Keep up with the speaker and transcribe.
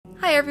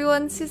Hi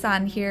everyone,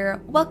 Suzanne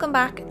here. Welcome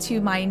back to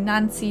my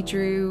Nancy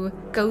Drew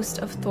Ghost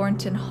of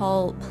Thornton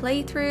Hall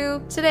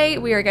playthrough. Today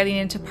we are getting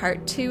into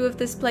part 2 of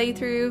this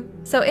playthrough.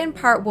 So in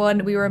part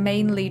 1 we were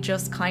mainly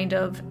just kind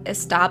of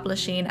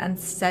establishing and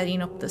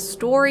setting up the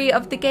story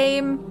of the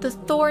game. The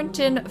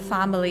Thornton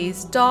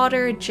family's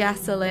daughter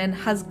Jessalyn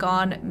has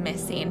gone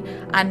missing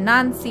and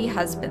Nancy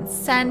has been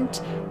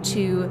sent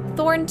to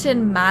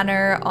Thornton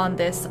Manor on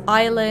this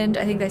island,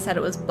 I think they said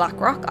it was Black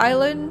Rock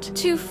Island,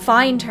 to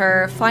find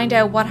her, find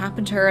out what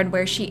happened to her and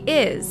where she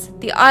is.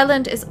 The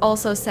island is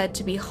also said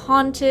to be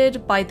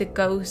haunted by the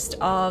ghost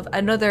of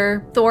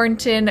another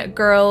Thornton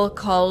girl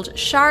called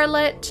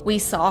Charlotte. We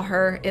saw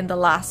her in the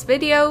last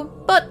video,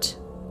 but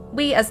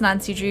we as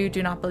Nancy Drew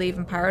do not believe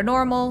in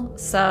paranormal,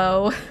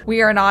 so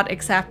we are not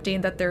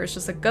accepting that there is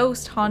just a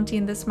ghost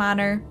haunting this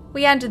manor.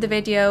 We ended the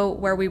video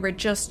where we were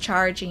just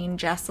charging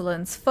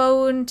Jessalyn's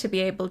phone to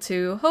be able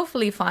to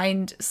hopefully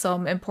find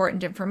some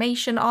important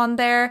information on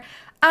there.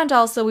 And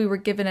also we were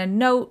given a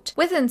note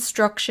with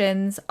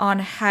instructions on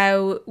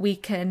how we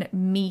can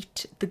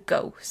meet the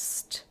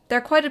ghost.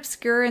 They're quite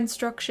obscure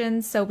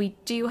instructions, so we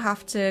do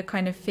have to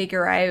kind of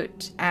figure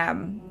out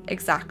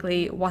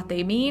exactly what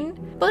they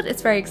mean. But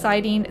it's very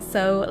exciting,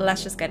 so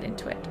let's just get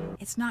into it.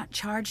 It's not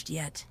charged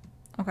yet.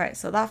 Okay,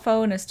 so that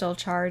phone is still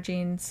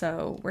charging,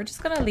 so we're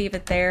just gonna leave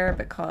it there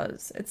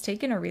because it's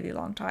taking a really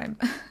long time.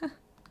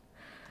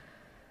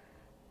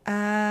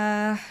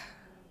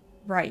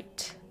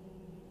 Right.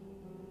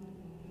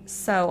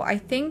 So I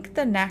think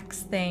the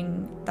next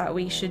thing that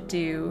we should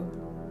do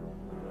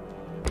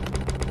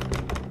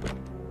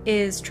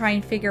is try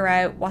and figure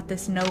out what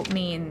this note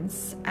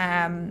means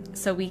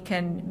so we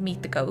can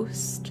meet the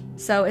ghost.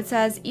 So it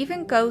says,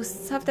 even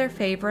ghosts have their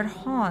favorite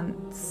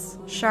haunts.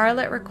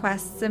 Charlotte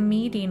requests a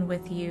meeting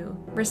with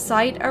you.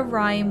 Recite a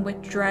rhyme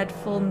with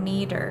dreadful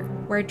meter,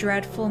 where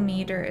dreadful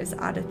meter is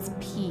at its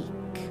peak.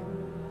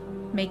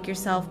 Make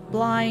yourself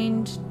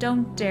blind,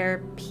 don't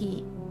dare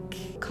peek.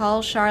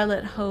 Call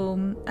Charlotte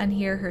home and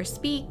hear her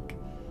speak.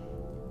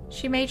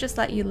 She may just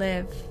let you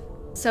live.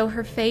 So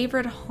her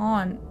favorite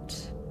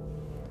haunt,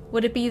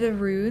 would it be the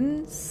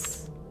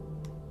ruins?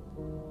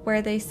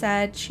 Where they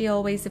said she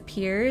always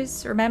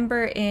appears?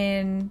 Remember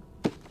in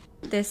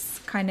this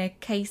kind of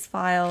case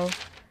file,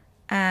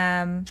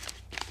 it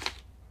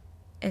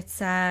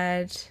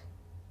said,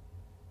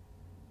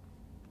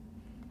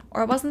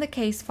 or it wasn't the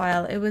case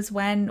file, it was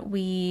when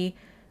we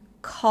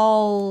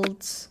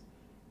called,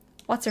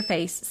 what's her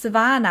face?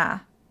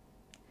 Savannah.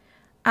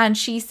 And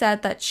she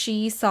said that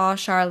she saw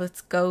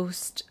Charlotte's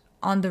ghost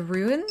on the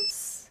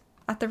ruins?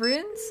 At the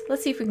ruins?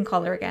 Let's see if we can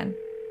call her again.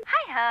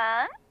 Hi,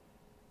 hon.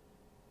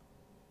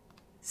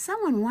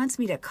 Someone wants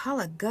me to call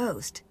a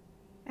ghost.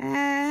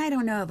 I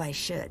don't know if I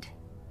should.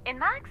 In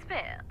my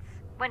experience,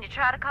 when you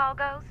try to call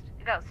ghost,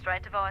 it goes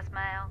straight to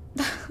voicemail.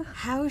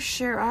 How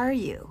sure are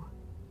you?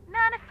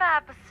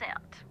 95%.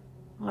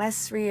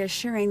 Less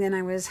reassuring than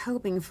I was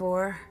hoping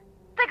for.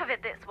 Think of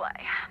it this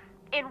way.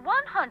 In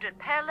 100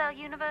 parallel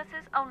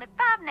universes, only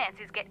 5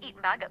 Nancys get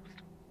eaten by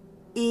ghosts.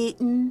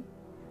 Eaten?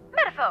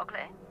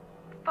 Metaphorically,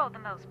 for the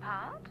most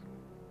part.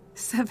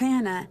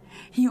 Savannah,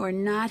 you are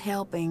not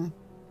helping.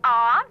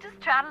 Oh, I'm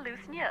just trying to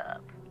loosen you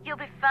up. You'll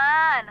be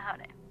fine,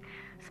 honey.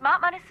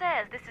 Smart money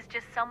says this is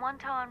just someone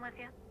toying with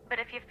you. But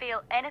if you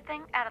feel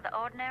anything out of the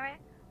ordinary,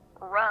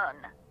 run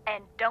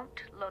and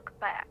don't look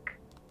back.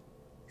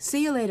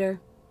 See you later.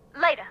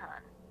 Later,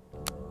 hon.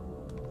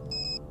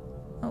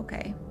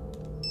 Okay.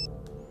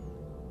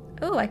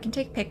 Oh, I can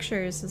take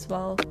pictures as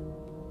well.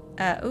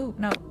 Oh,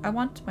 no, I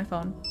want my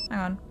phone. Hang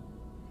on.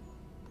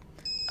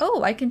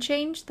 Oh, I can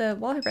change the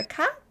wallpaper.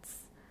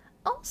 Cats?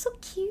 Oh, so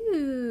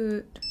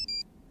cute.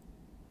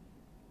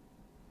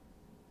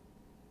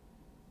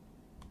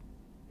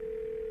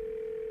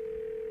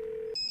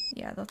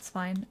 Yeah, that's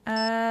fine.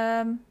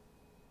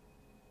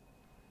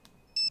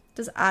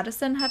 Does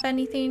Addison have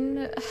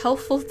anything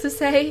helpful to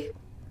say?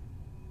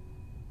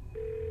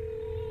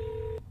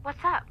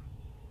 What's up?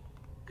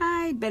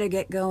 I'd better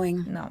get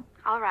going. No.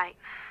 All right.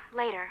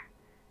 Later.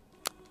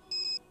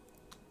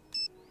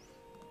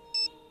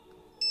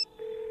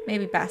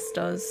 Maybe Bess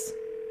does.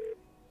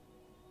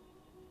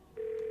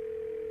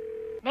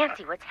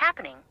 Nancy, what's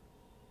happening?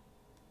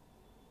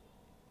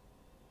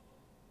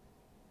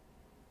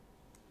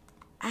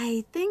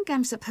 I think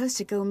I'm supposed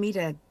to go meet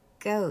a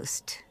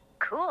ghost.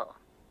 Cool.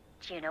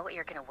 Do you know what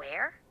you're gonna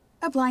wear?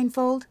 A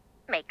blindfold?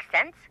 Makes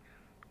sense.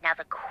 Now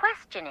the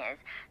question is,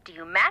 do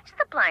you match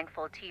the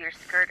blindfold to your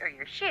skirt or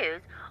your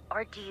shoes,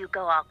 or do you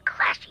go all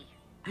clashy?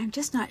 I'm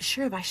just not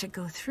sure if I should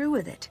go through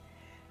with it.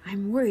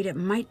 I'm worried it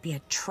might be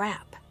a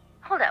trap.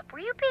 Hold up, were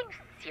you being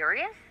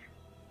serious?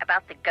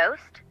 About the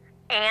ghost?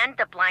 And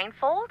the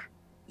blindfold?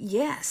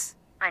 Yes.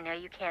 I know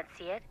you can't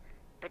see it,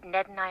 but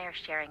Ned and I are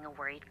sharing a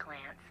worried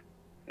glance.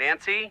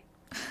 Nancy?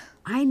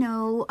 I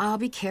know, I'll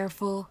be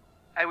careful.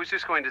 I was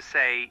just going to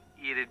say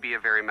it'd be a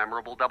very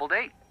memorable double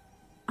date.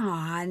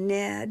 Aw,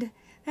 Ned.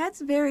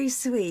 That's very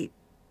sweet.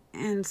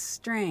 And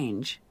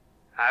strange.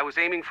 I was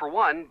aiming for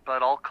one,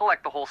 but I'll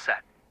collect the whole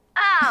set.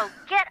 Oh,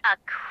 get a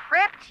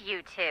crypt,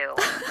 you two.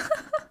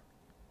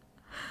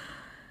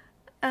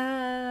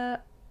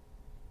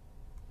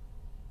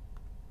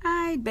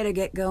 I'd better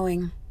get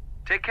going.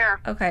 Take care.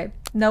 Okay.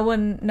 No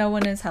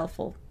one is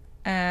helpful.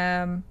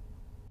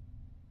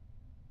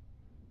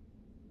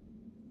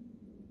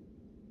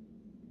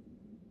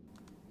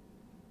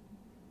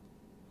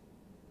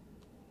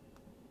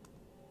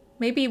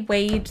 Maybe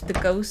Wade the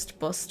Ghost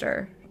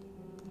Buster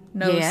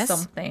knows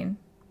something.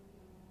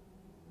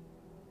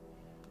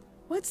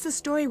 What's the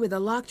story with the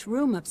locked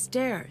room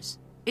upstairs?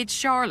 It's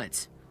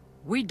Charlotte's.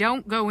 We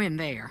don't go in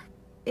there.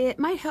 It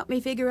might help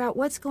me figure out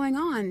what's going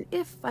on,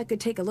 if I could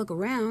take a look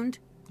around.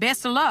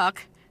 Best of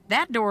luck.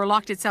 That door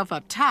locked itself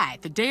up tight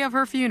the day of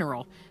her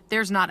funeral.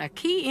 There's not a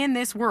key in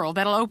this world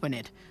that'll open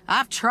it.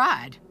 I've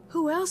tried.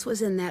 Who else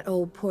was in that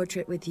old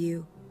portrait with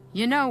you?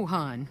 You know,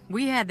 hun,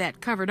 we had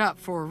that covered up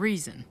for a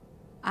reason.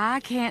 I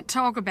can't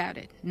talk about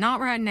it. Not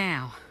right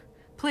now.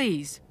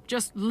 Please,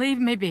 just leave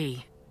me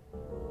be.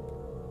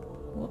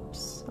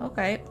 Whoops.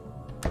 Okay.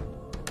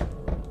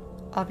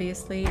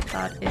 Obviously,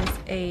 that is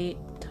a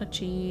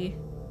touchy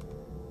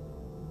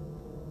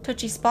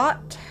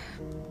spot.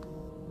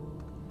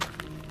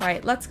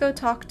 Right, let's go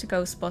talk to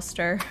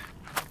Ghostbuster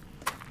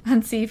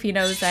and see if he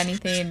knows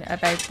anything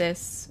about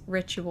this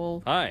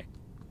ritual. Hi.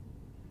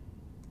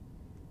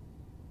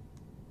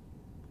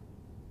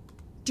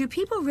 Do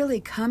people really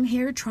come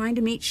here trying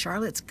to meet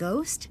Charlotte's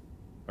ghost?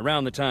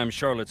 Around the time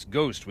Charlotte's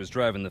ghost was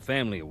driving the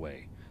family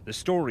away, the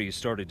stories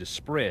started to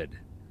spread.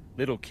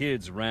 Little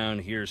kids around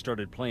here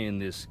started playing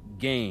this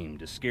game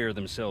to scare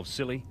themselves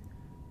silly.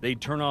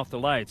 They'd turn off the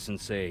lights and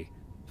say,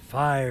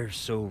 "Fire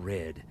so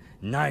red,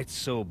 night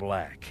so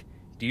black.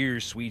 Dear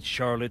sweet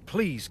Charlotte,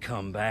 please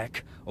come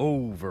back,"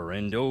 over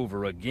and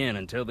over again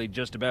until they'd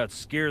just about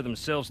scare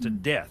themselves to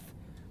death.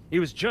 It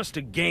was just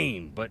a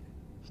game, but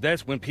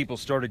that's when people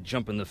started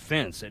jumping the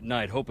fence at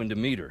night hoping to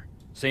meet her,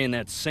 saying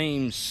that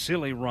same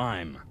silly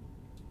rhyme.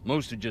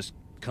 Most would just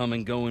come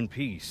and go in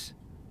peace,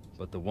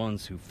 but the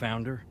ones who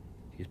found her,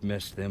 it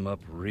messed them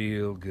up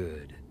real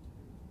good.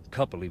 A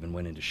couple even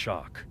went into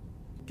shock.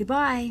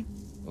 Goodbye.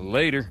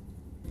 Later.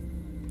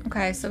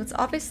 Okay, so it's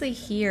obviously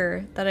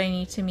here that I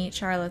need to meet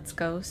Charlotte's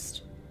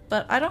ghost,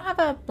 but I don't have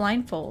a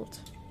blindfold.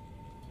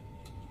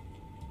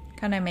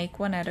 Can I make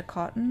one out of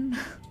cotton?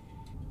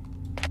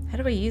 How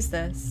do I use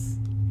this?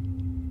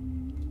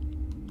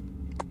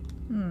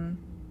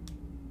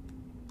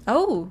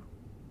 Oh!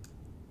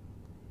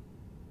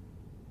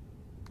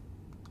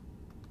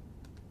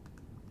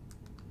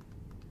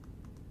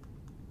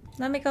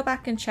 Let me go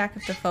back and check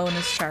if the phone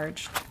is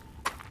charged.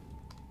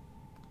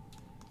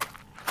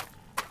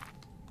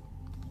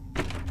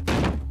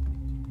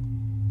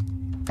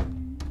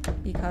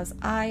 Because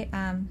I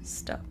am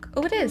stuck.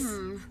 Oh, it is!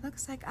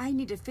 Looks like I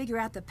need to figure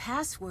out the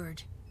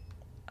password.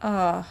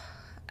 Oh,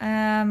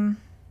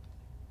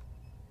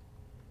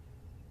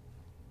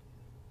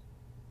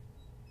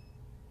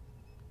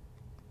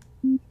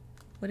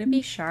 would it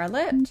be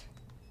Charlotte?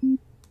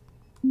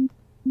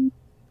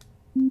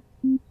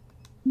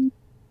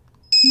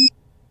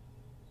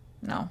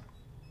 No.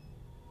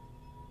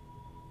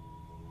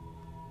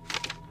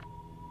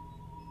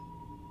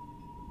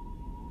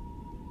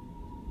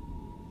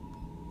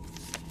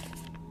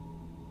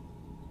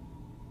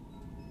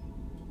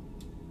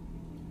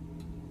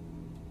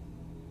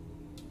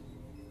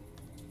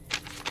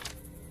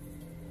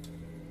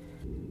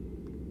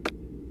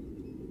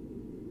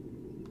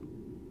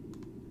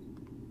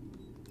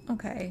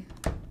 Okay.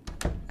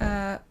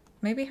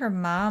 Maybe her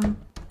mom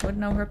would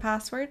know her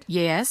password?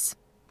 Yes,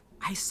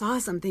 I saw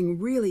something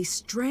really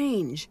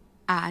strange.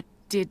 I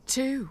did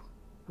too.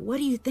 What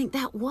do you think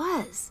that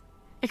was?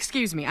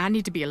 Excuse me, I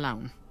need to be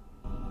alone.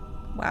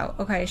 Wow,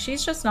 okay,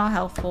 she's just not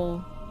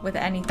helpful with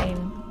anything.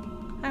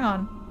 Hang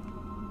on.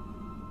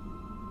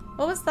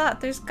 What was that?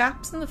 There's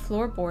gaps in the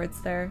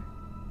floorboards there.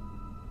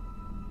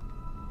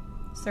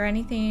 Is there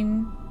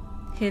anything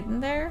hidden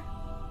there?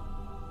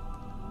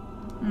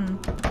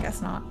 I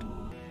guess not.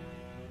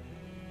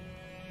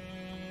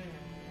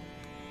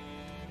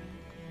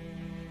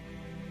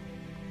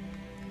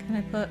 Can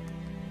I put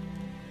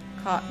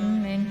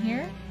cotton in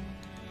here?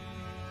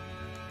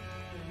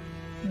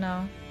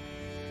 No.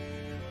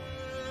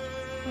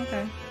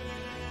 Okay.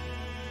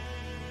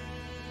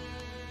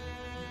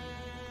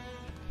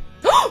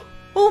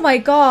 Oh my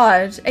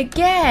god!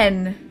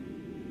 Again!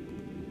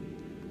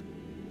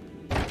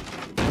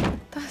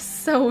 That's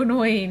so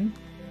annoying.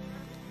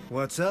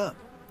 What's up?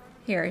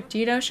 Here, do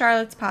you know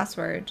Charlotte's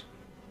password?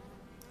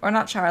 Or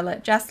not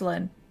Charlotte,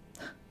 Jessalyn.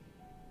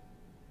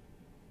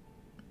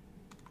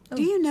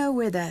 Do you know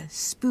where the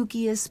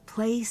spookiest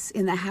place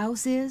in the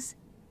house is?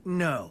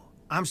 No,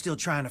 I'm still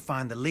trying to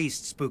find the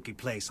least spooky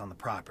place on the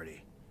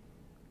property.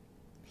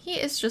 He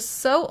is just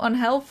so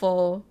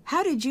unhelpful.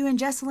 How did you and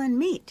Jessalyn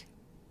meet?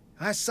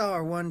 I saw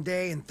her one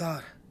day and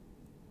thought,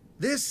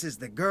 this is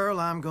the girl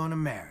I'm gonna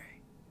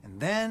marry. And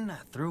then I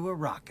threw a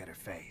rock at her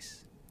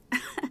face.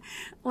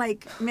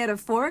 Like,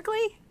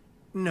 metaphorically?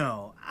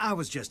 No, I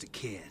was just a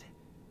kid.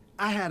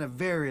 I had a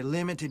very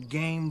limited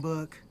game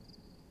book.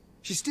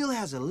 She still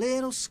has a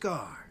little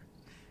scar.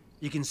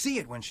 You can see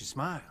it when she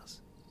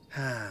smiles.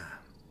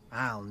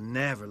 I'll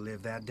never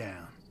live that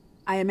down.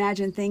 I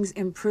imagine things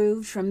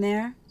improved from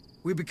there?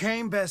 We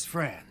became best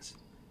friends.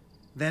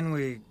 Then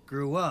we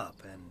grew up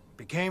and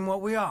became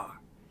what we are.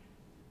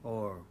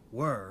 Or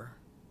were.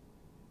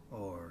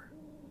 Or...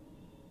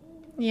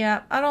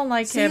 Yeah, I don't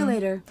like See him. you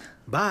later.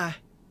 Bye.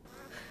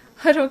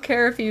 I don't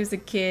care if he was a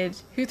kid.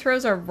 Who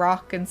throws a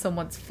rock in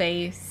someone's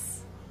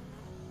face?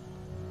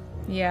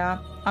 Yeah,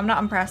 I'm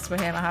not impressed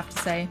with him, I have to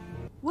say.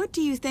 What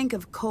do you think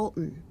of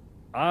Colton?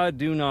 I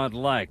do not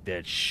like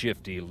that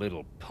shifty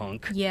little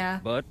punk. Yeah.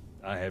 But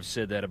I have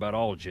said that about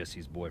all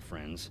Jesse's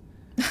boyfriends.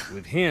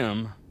 With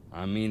him,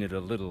 I mean it a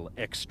little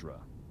extra.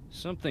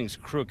 Something's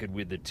crooked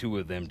with the two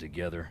of them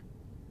together.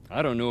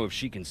 I don't know if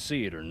she can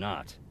see it or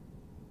not.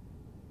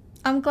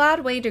 I'm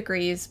glad Wade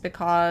agrees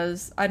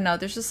because, I don't know,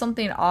 there's just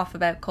something off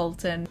about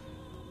Colton.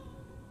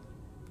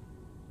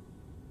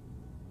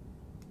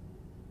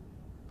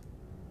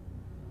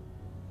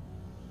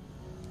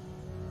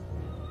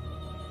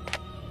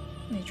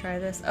 Let me try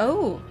this.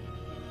 Oh!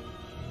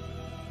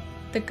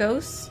 The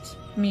ghost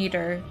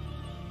meter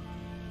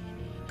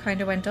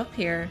kind of went up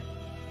here.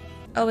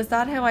 Oh, is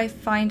that how I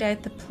find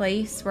out the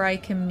place where I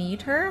can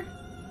meet her?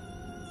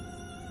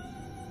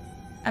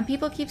 And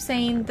people keep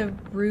saying the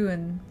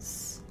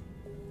ruins.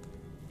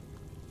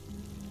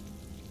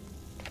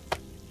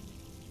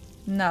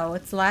 No,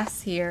 it's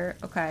less here.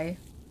 Okay.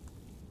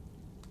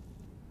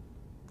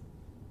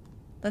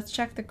 Let's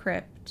check the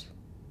crypt.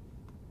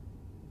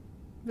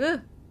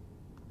 Ugh.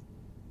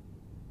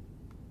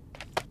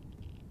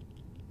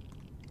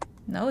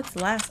 No, it's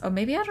less. Oh,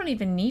 maybe I don't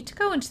even need to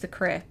go into the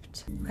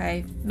crypt.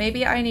 Okay,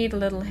 maybe I need a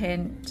little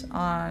hint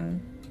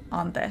on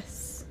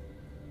this.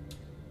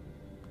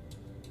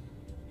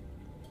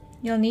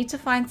 You'll need to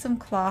find some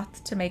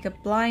cloth to make a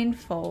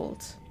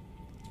blindfold.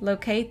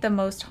 Locate the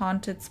most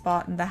haunted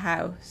spot in the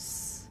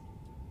house.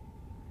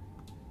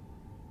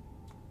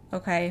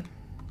 Okay.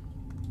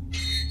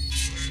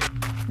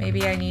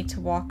 Maybe I need to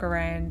walk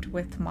around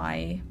with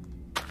my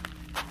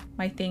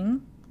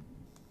thing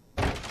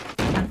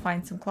and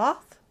find some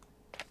cloth.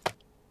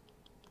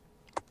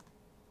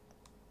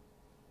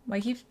 I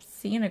keep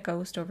seeing a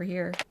ghost over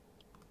here.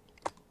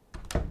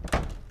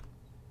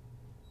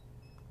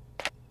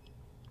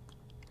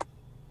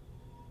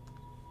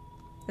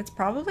 It's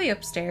probably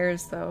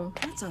upstairs, though.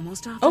 That's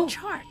almost off Oh. the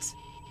charts.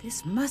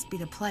 This must be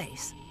the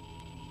place.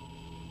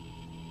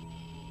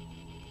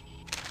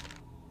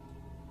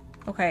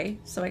 Okay,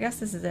 so I guess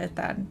this is it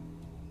then.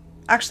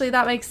 Actually,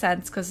 that makes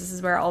sense because this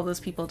is where all those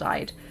people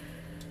died.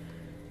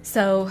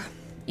 So,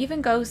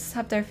 even ghosts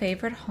have their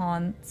favorite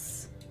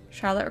haunts.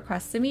 Charlotte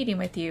requests a meeting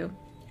with you.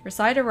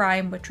 Recite a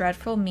rhyme with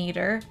dreadful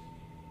meter,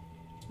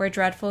 where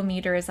dreadful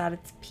meter is at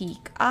its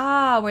peak.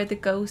 Ah, where the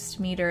ghost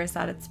meter is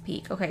at its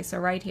peak. Okay, so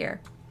right here.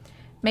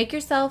 Make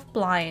yourself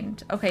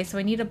blind. Okay, so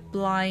I need a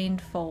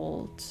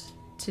blindfold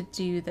to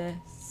do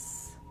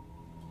this.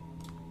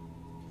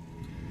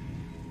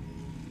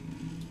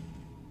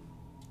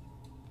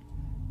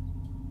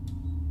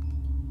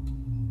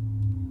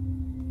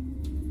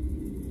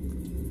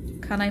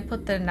 Can I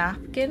put the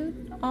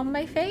napkin on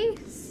my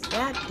face?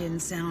 That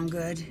didn't sound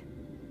good.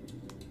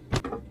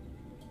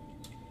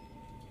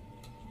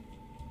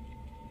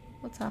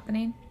 What's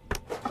happening?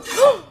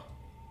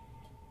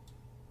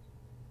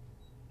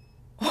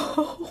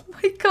 Oh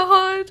my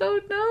god, oh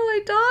no,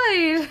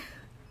 I died!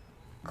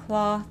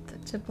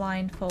 Cloth to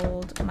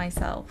blindfold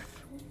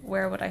myself.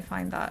 Where would I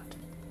find that?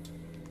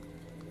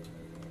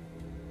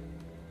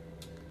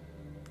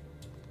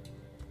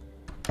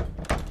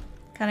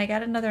 Can I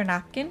get another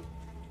napkin?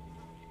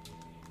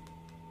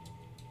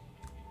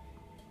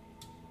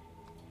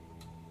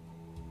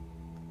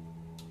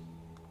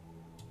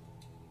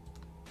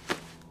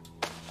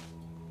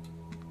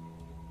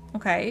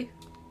 Okay.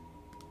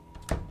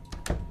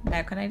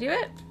 Now can I do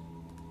it?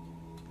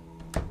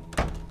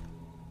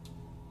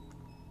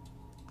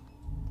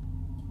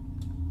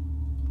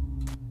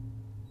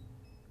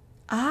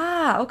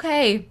 Ah,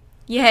 okay.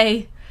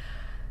 Yay.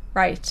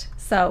 Right,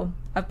 so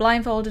I've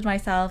blindfolded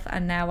myself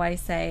and now I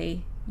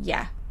say,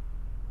 yeah.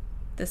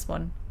 This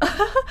one.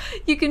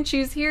 You can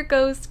choose here,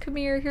 ghost. Come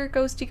here,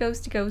 ghosty,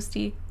 ghosty,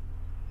 ghosty.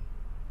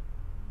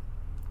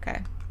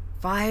 Okay.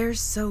 Fire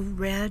so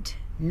red,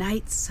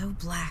 night so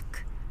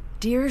black.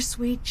 Dear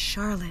sweet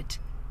Charlotte,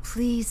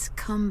 please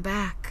come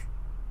back.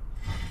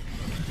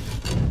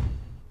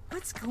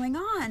 What's going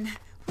on?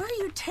 Where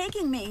are you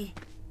taking me?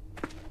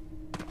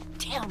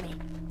 Tell me,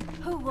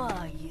 who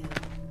are you?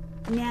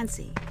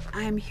 Nancy,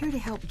 I'm here to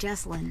help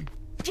Jessalyn.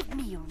 Give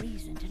me a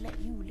reason to let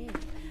you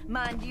live.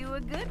 Mind you,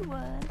 a good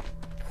one.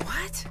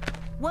 What?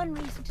 One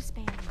reason to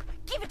spare you.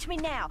 Give it to me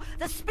now.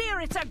 The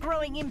spirits are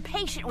growing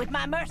impatient with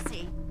my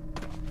mercy.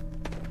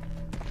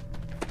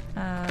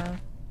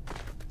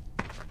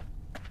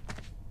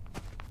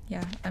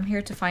 Yeah, I'm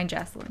here to find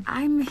Jessalyn.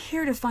 I'm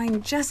here to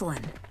find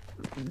Jessalyn.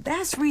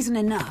 That's reason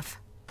enough.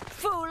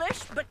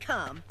 Foolish, but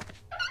come.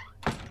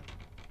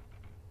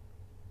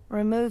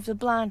 Remove the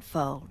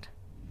blindfold.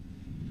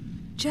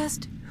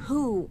 Just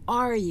who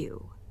are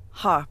you?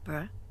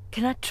 Harper,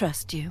 can I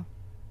trust you?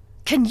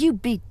 Can you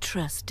be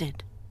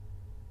trusted?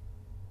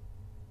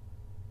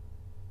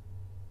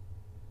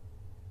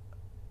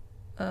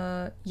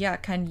 Yeah,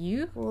 can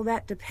you? Well,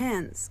 that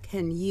depends.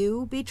 Can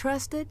you be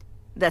trusted?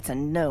 That's a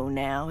no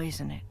now,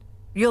 isn't it?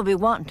 You'll be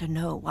wanting to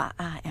know why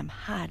I am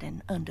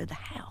hiding under the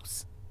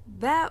house.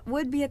 That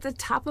would be at the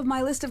top of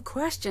my list of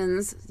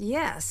questions,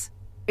 yes.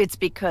 It's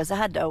because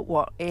I don't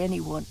want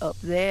anyone up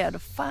there to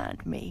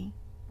find me.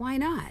 Why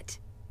not?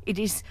 It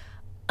is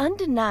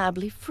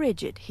undeniably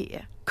frigid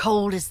here.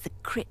 Cold as the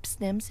crypts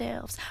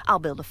themselves. I'll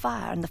build a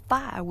fire, and the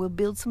fire will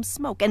build some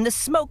smoke, and the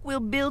smoke will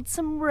build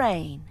some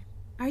rain.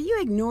 Are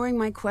you ignoring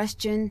my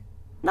question?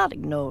 Not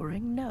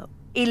ignoring, no.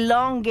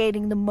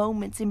 Elongating the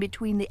moments in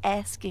between the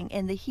asking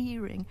and the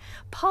hearing.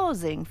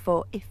 Pausing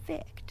for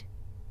effect.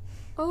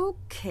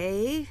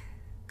 Okay.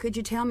 Could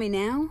you tell me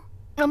now?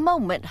 A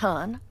moment,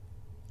 hon.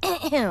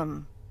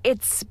 Ahem.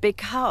 It's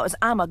because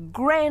I'm a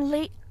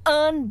grandly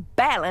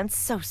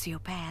unbalanced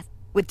sociopath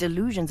with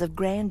delusions of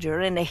grandeur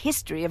and a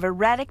history of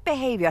erratic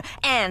behavior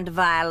and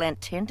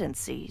violent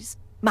tendencies.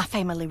 My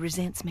family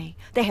resents me.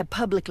 They have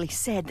publicly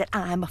said that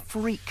I'm a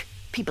freak.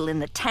 People in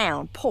the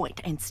town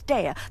point and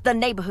stare. The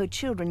neighborhood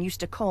children used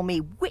to call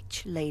me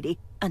Witch Lady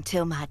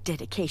until my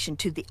dedication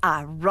to the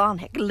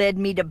ironic led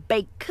me to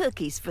bake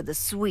cookies for the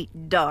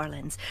sweet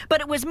darlings. But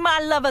it was my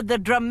love of the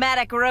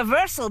dramatic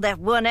reversal that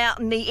won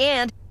out in the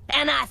end,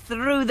 and I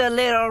threw the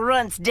little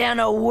runts down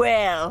a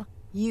well.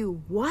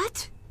 You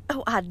what?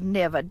 Oh, I'd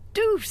never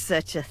do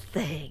such a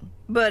thing.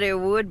 But it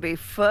would be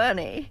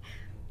funny.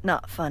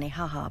 Not funny,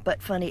 haha,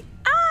 but funny.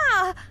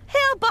 Ah!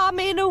 Help, I'm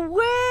in a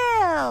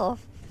well!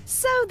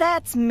 So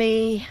that's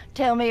me.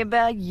 Tell me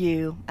about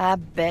you. I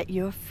bet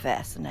you're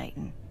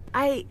fascinating.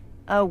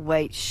 Oh,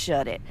 wait,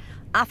 shut it.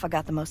 I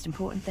forgot the most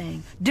important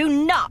thing. Do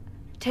not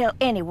tell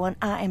anyone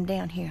I am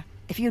down here.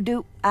 If you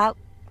do, I'll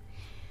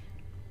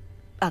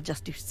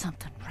just do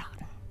something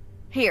rotten.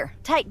 Here,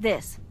 take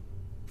this.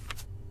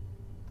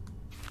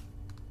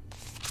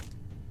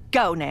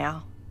 Go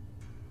now.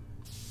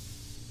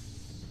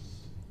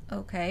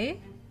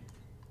 Okay.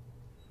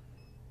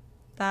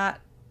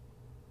 That...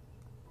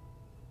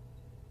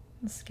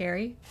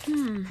 scary.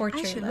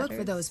 Portrait I should letters. look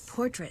for those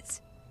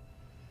portraits.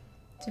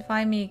 To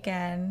find me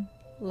again,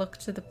 look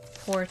to the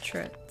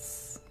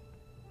portraits.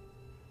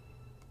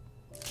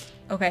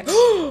 Okay.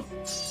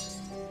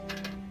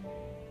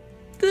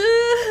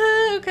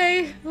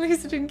 Okay, at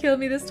least it didn't kill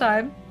me this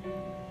time.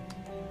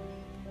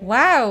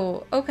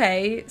 Wow,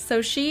 okay,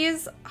 so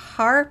she's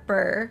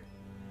Harper.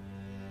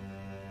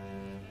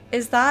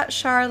 Is that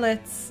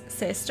Charlotte's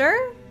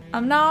sister?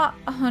 I'm not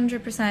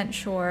 100%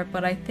 sure,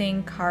 but I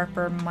think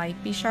Harper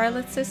might be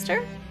Charlotte's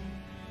sister.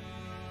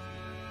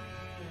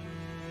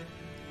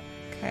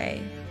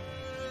 Okay.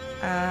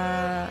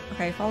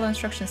 Okay, follow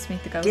instructions to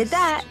meet the ghost. Did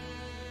that.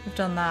 We've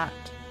done that.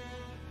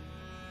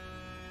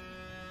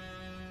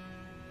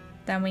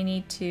 Then we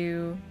need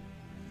to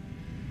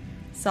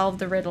solve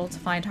the riddle to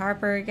find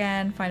Harper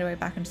again, find a way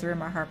back into the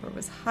room where Harper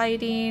was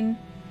hiding,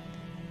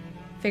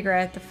 figure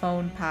out the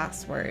phone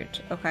password.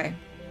 Okay.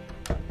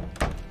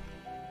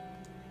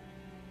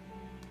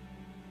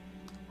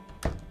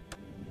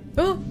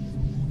 Oh!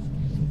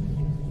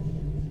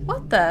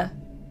 What the?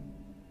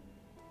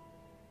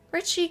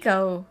 Where'd she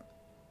go?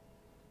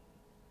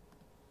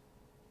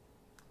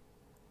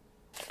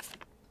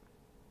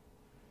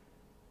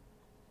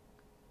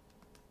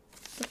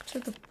 Look to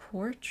the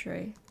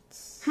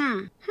portraits.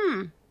 Hmm.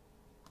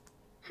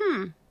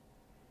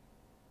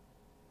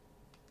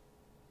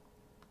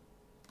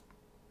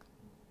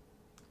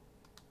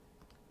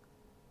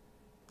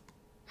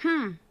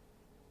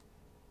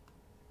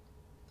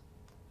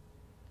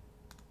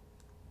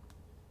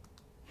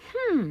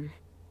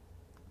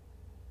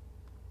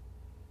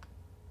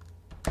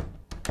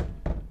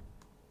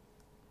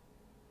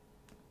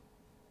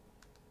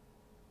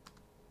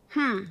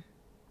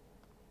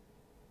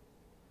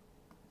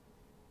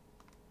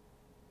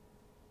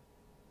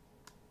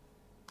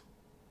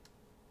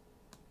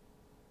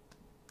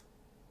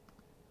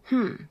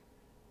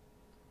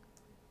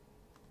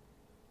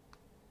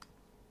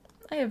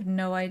 I have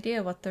no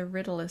idea what the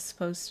riddle is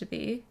supposed to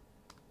be.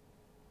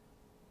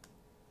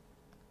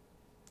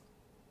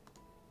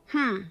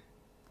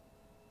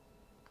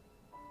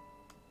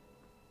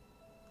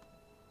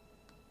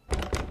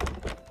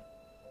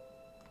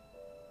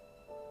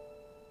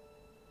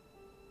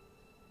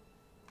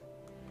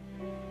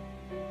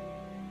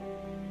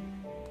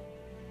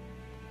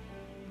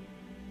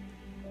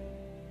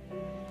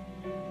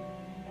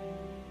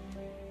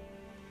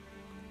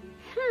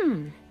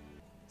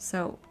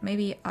 So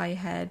maybe I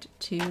head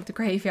to the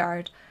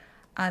graveyard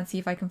and see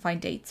if I can find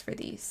dates for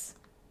these.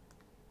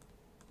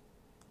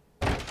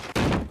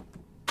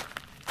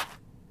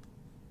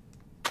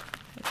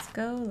 Let's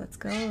go, let's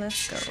go,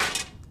 let's go.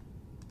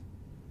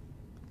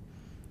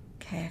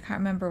 Okay, I can't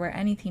remember where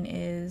anything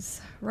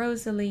is.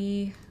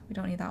 Rosalie, we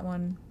don't need that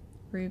one.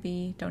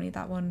 Ruby, don't need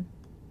that one.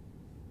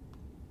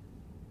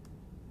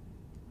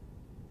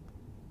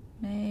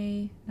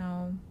 May,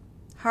 no.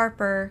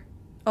 Harper.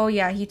 Oh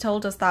yeah, he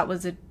told us that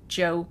was a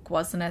joke,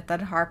 wasn't it?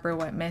 That Harper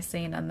went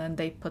missing and then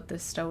they put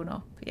this stone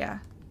up. Yeah.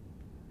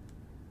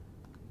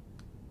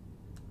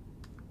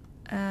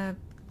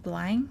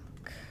 Blank.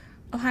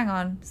 Oh, hang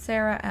on.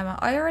 Sarah, Emma.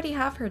 I already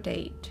have her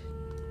date.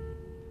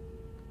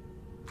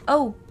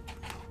 Oh.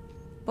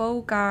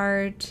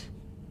 Bogard.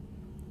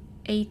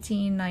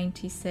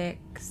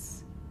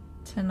 1896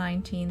 to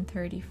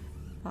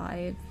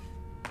 1935.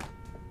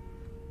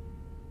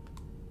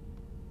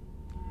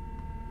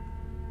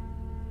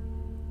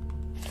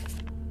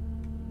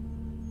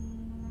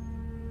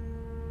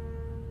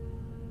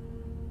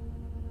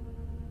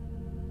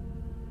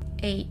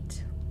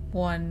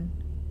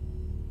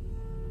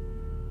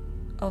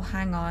 Oh,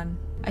 hang on.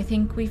 I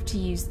think we have to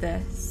use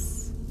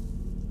this.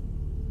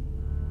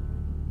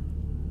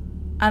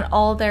 And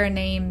all their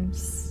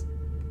names.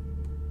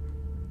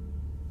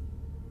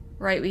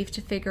 Right, we have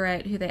to figure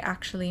out who they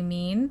actually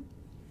mean.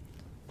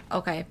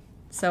 Okay,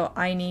 so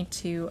I need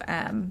to,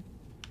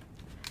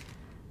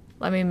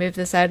 let me move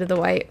this out of the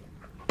way.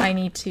 I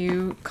need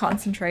to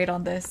concentrate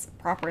on this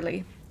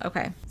properly.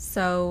 Okay,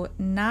 so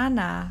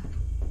Nana.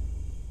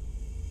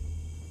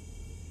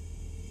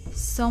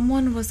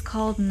 Someone was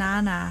called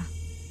Nana.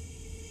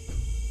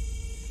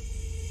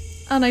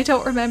 And I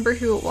don't remember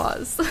who it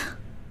was.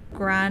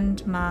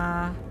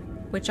 Grandma,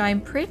 which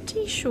I'm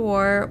pretty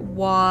sure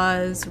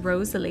was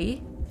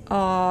Rosalie.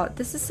 Oh,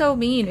 this is so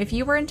mean. If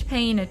you weren't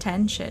paying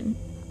attention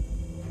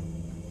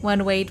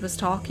when Wade was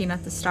talking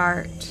at the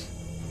start.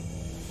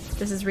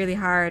 This is really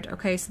hard.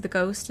 Okay, so the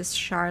ghost is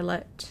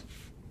Charlotte.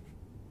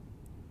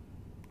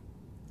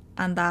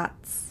 And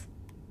that's...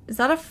 Is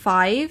that a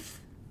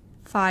 5?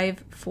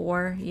 5,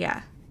 4,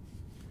 yeah.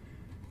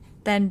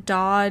 Then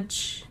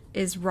Dodge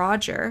is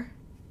Roger,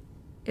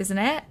 isn't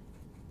it?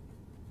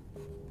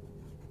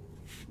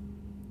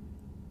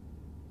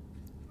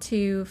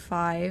 2,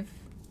 5.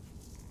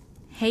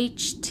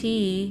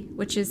 HT,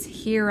 which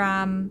is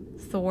Hiram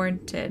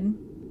Thornton.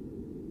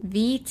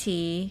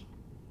 VT.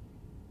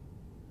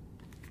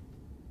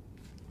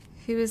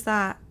 Who is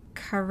that?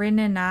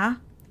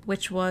 Karenina,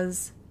 which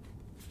was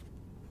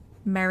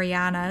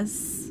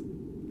Mariana's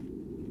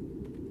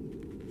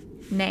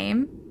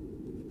name.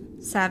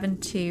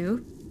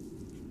 7-2.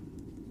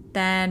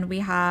 Then we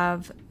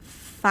have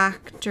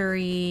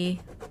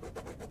factory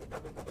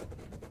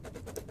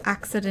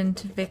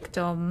accident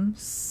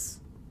victims.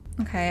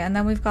 Okay, and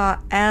then we've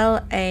got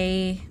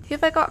LA. Who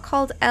have I got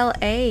called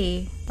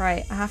LA?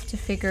 Right, I have to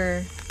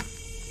figure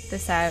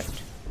this out.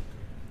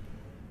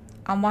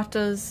 And what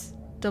does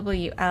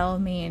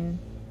WL mean?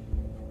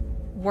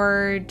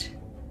 Word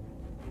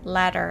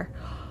letter.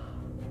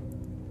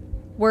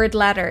 Word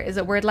letter. Is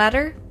it word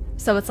letter?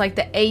 So it's like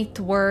the 8th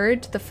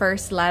word, the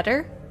first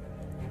letter.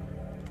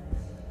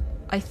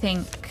 I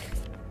think.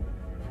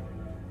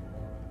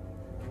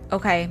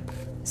 Okay,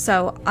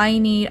 so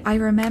I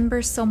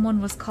remember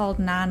someone was called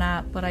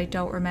Nana, but I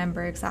don't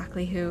remember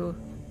exactly who.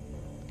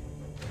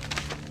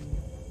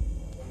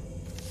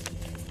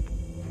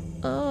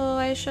 Oh,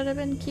 I should have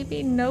been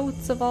keeping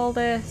notes of all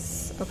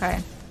this. Okay.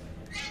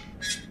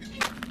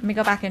 Let me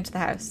go back into the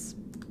house.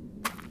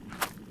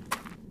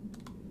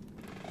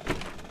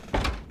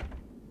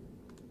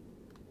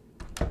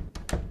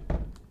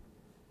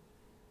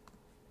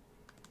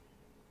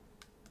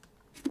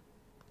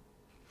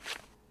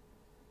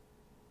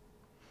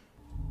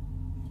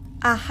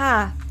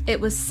 Aha, it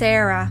was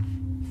Sarah.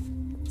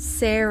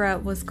 Sarah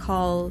was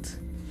called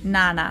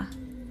Nana.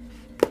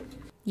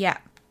 Yeah,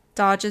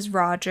 Dodge is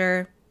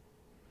Roger.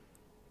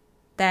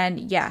 Then,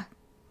 yeah,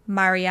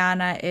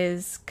 Mariana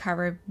is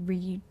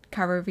Carabina.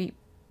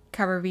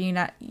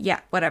 Yeah,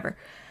 whatever.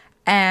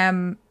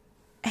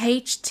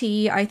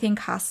 HT, I think,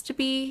 has to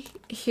be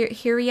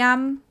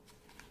Hiram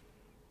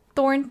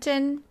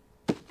Thornton.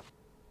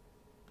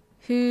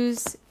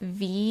 Who's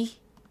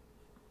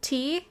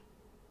VT?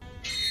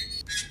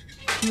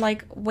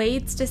 Like,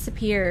 Wade's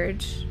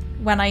disappeared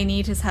when I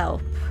need his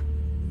help.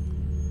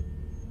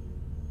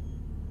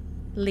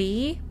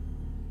 Lee?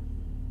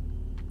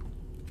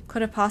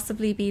 Could it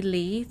possibly be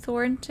Lee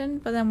Thornton?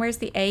 But then where's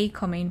the A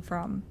coming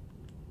from?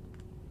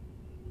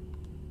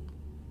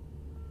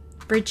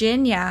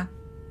 Virginia.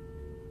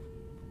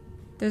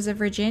 There's a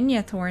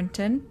Virginia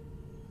Thornton.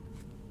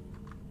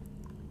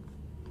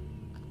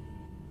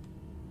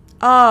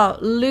 Oh,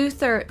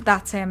 Luther.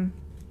 That's him.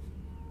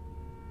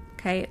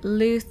 Okay,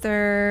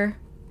 Luther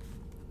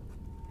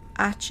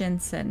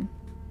Atchison.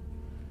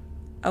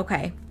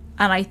 Okay,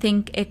 and I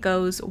think it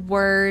goes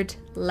word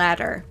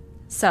letter.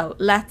 So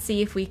let's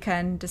see if we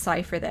can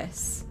decipher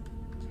this.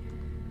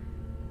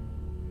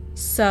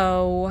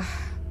 So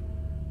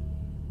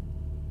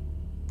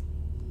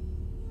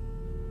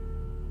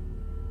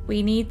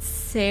we need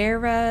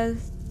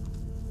Sarah's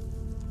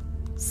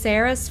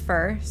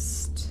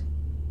first.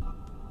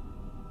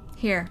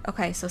 Here,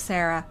 okay, so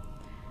Sarah.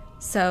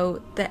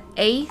 So the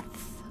 8th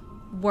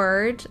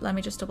word, let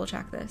me just double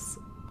check this.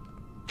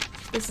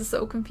 This is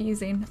so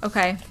confusing.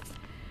 Okay.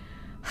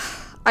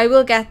 I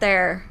will get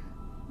there.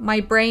 My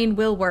brain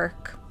will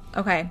work.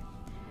 Okay.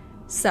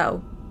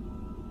 So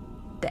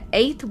the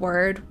 8th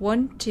word,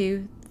 1,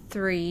 2,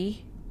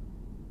 3,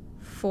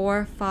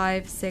 4,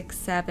 5, 6,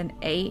 7,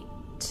 8.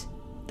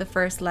 The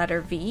first letter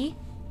V.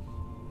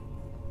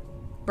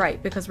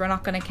 Right, because we're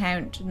not going to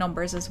count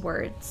numbers as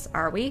words,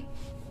 are we?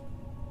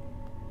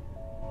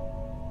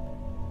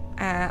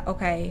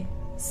 Okay,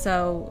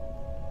 so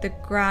the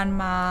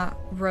Grandma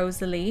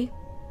Rosalie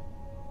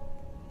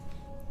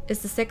is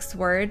the 6th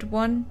word.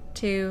 1,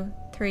 2,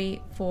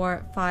 3,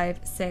 4, 5,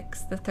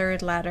 6. The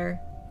 3rd letter,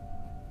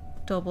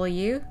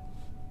 W.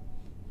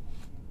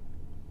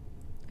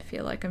 I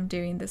feel like I'm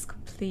doing this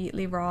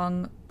completely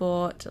wrong,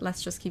 but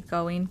let's just keep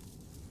going.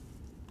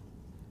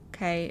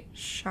 Okay,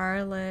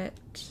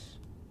 Charlotte.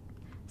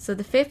 So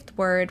the 5th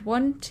word,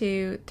 1,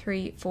 2,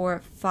 3, 4,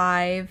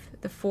 5.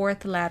 The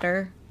 4th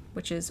letter,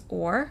 which is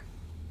or.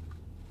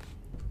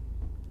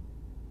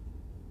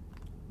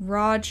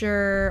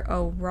 Roger.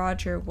 Oh,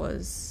 Roger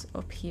was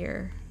up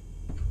here.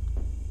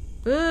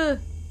 Ugh.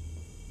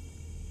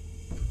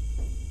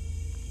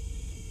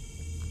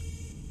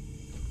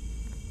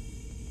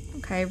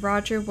 Okay,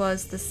 Roger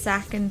was the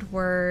 2nd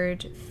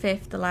word,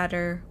 5th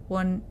letter,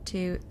 1,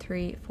 2,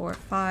 3, 4,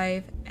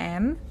 5,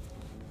 M.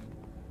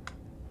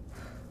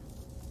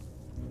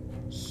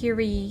 Here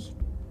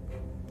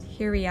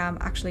I am.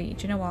 Actually,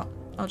 do you know what?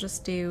 I'll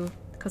just do,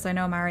 because I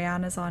know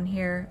Mariana's on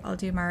here, I'll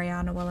do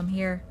Mariana while I'm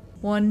here.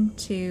 1,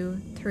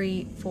 2,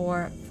 3,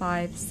 4,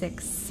 5,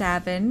 6,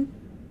 7.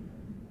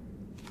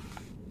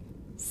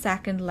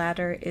 2nd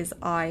letter is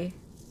I.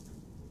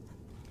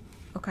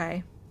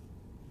 Okay.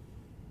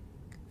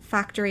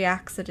 Factory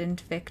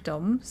accident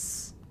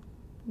victims.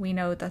 We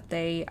know that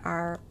they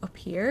are up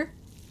here.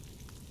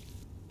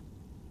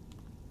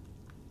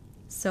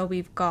 So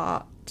we've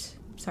got,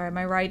 sorry,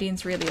 my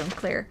writing's really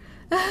unclear.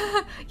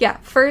 Yeah,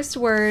 1st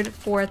word,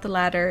 4th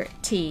letter,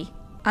 T.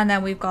 And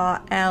then we've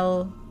got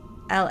L,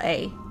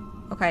 L-A.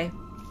 Okay.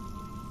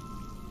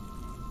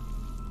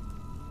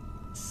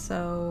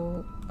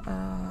 So,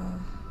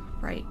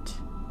 right.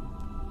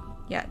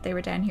 Yeah, they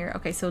were down here.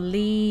 Okay, so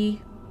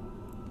Lee.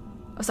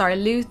 Oh, sorry,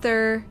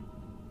 Luther.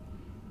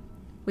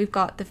 We've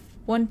got the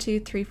 1, 2,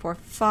 3, 4,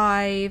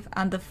 5,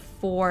 and the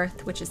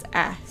 4th, which is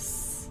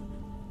S.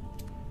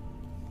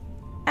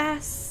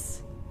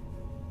 S.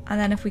 And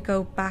then if we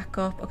go back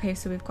up, okay,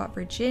 so we've got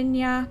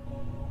Virginia.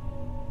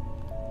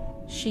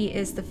 She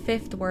is the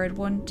 5th word,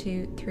 1,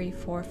 2, 3,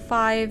 4,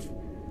 5.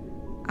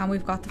 And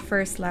we've got the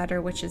 1st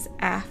letter, which is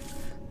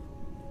F.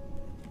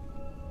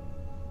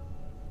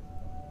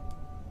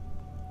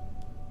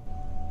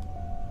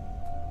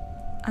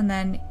 And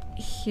then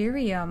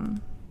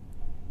Hiriam.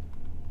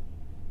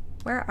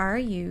 Where are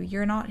you?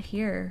 You're not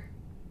here.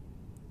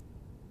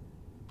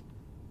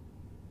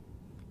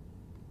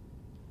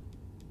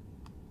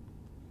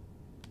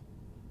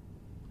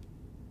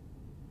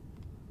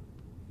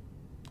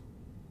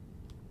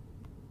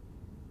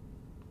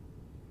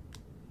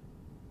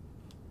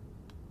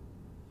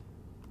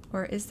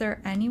 Or is there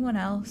anyone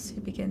else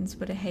who begins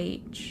with a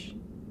H?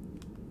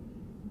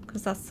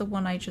 Because that's the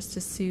one I just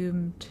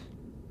assumed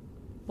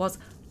was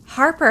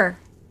Harper.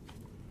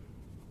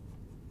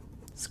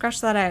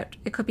 Scratch that out.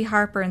 It could be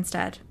Harper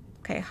instead.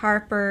 Okay,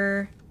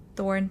 Harper,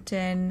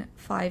 Thornton,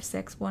 5,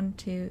 6, 1,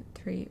 2,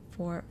 3,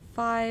 4,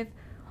 5.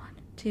 1,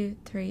 2,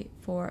 3,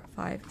 4,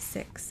 5,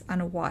 6,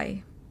 and a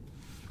Y.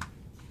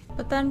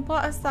 But then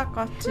what has that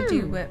got to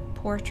do with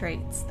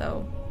portraits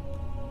though?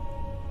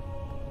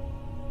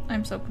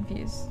 I'm so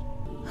confused.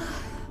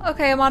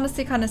 Okay, I'm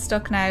honestly kind of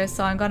stuck now,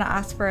 so I'm going to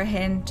ask for a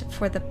hint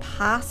for the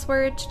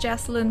password to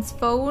Jessalyn's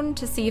phone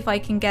to see if I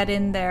can get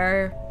in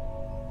there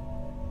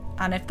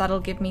and if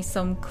that'll give me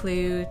some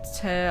clue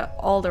to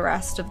all the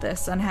rest of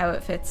this and how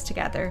it fits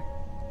together.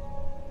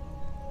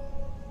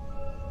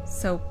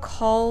 So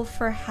call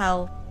for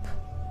help.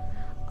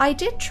 I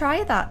did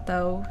try that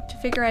though, to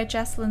figure out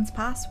Jessalyn's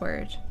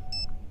password.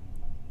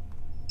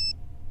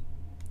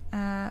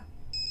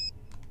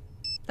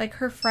 Like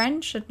her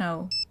friend should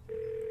know.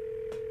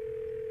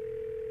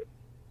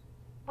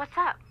 What's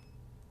up?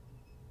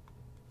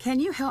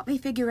 Can you help me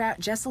figure out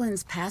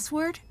Jessalyn's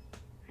password?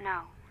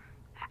 No.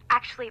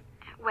 Actually,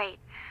 wait.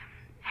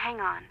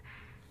 Hang on.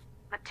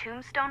 The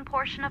tombstone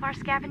portion of our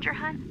scavenger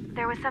hunt?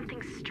 There was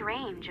something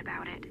strange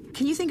about it.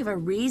 Can you think of a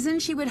reason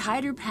she would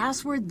hide her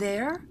password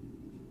there?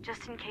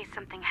 Just in case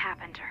something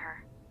happened to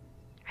her.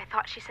 I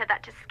thought she said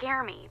that to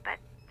scare me, but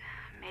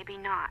maybe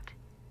not.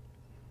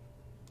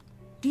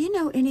 Do you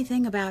know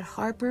anything about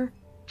Harper?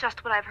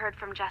 Just what I've heard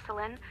from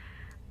Jessalyn.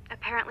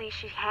 Apparently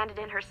she handed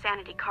in her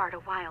sanity card a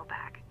while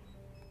back.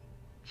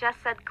 Jess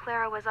said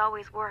Clara was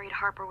always worried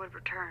Harper would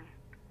return.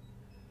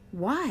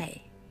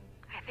 Why?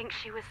 I think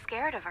she was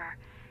scared of her.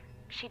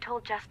 She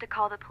told Jess to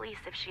call the police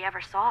if she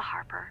ever saw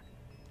Harper.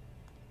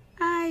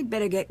 I'd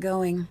better get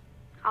going.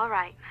 All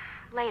right.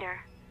 Later.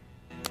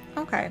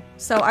 Okay,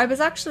 so I was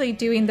actually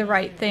doing the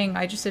right thing.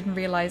 I just didn't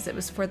realize it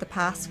was for the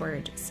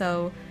password.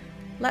 So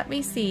let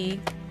me see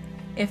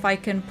if I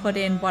can put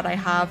in what I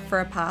have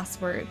for a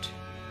password.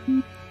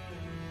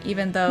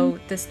 Even though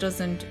this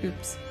doesn't,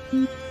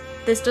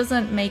 this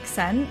doesn't make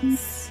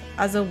sense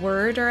as a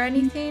word or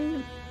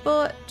anything,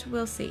 but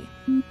we'll see.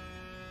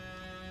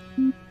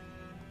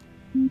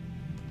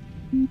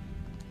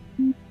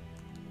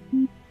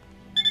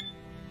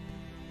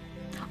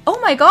 Oh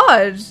my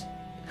god!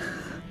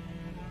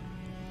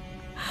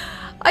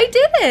 I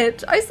did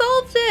it! I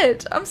solved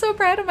it! I'm so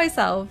proud of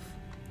myself.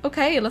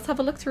 Okay, let's have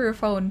a look through her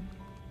phone.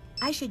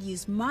 I should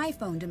use my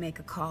phone to make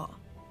a call.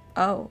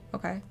 Oh,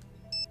 okay.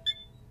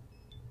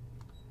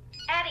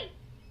 Addie!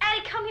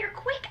 Addie, come here,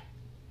 quick!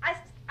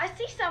 I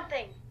see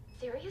something!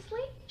 Seriously?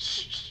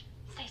 Shh, shh,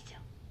 stay still.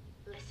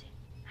 Listen,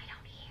 I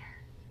don't hear.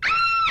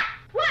 Ah!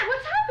 What?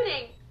 What's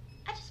happening?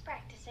 I'm just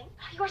practicing.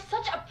 You are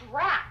such a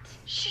brat!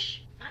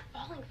 Shh, I'm not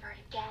falling for it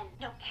again.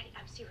 No, Addie,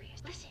 I'm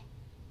serious. Listen,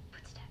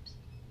 footsteps.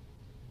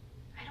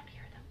 I don't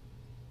hear them.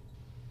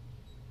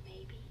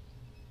 Maybe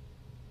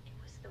it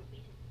was the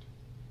wind.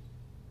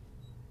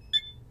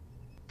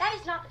 That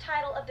is not the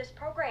title of this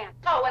program.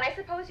 Oh, and I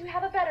suppose you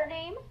have a better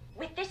name?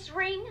 With this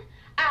ring,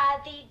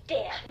 the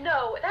dead.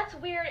 No, that's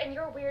weird, and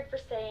you're weird for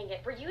saying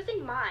it. We're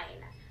using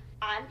mine.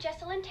 I'm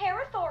Jessalyn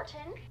Tara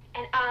Thornton,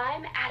 and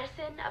I'm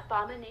Addison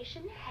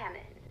Abomination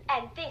Hammond.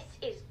 And this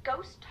is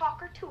Ghost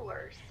Talker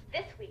Tours.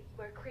 This week,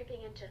 we're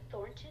creeping into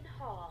Thornton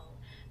Hall,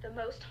 the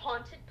most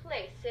haunted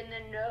place in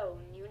the known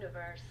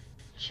universe.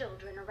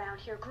 Children around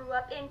here grew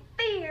up in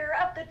fear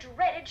of the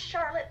dreaded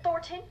Charlotte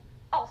Thornton,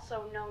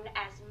 also known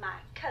as my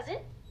cousin.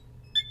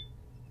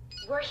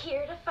 We're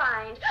here to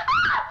find...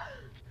 Ah!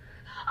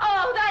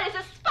 Oh, that is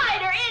a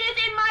spider! It is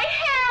in my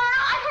hair!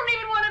 I don't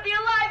even want to be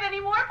alive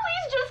anymore!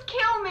 Please just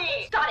kill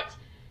me! Stop it!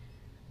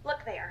 Look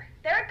there.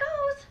 There it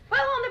goes!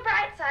 Well, on the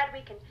bright side,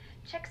 we can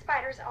check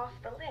spiders off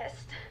the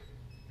list.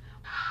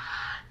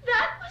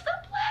 That was a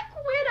black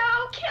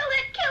widow! Kill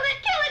it! Kill it!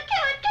 Kill it!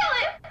 Kill it! Kill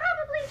it!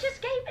 Probably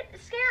just gave it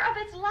the scare of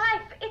its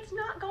life. It's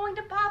not going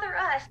to bother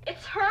us.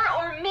 It's her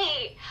or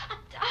me.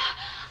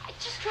 I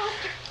just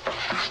dropped her.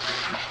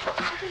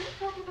 I didn't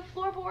fall through the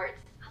floorboards.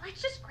 Let's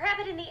just grab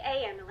it in the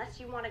AM, unless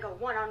you want to go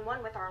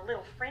one-on-one with our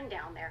little friend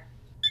down there.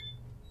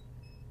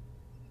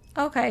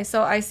 Okay,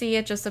 so I see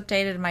it just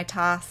updated my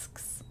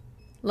tasks.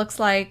 Looks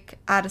like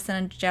Addison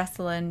and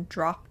Jessalyn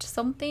dropped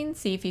something.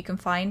 See if you can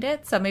find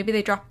it. So maybe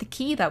they dropped the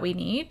key that we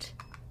need.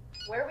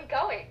 Where are we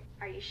going?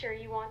 Are you sure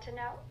you want to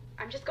know?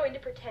 I'm just going to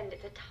pretend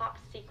it's a top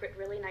secret,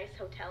 really nice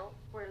hotel.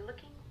 We're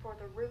looking for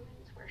the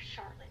ruins where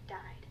Charlotte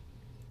died.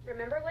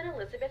 Remember when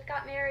Elizabeth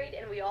got married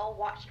and we all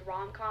watched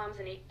rom-coms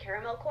and ate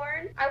caramel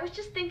corn? I was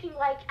just thinking,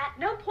 like, at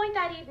no point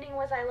that evening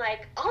was I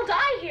like, I'll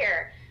die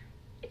here.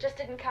 It just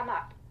didn't come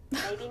up.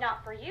 Maybe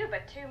not for you,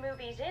 but 2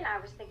 movies in, I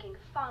was thinking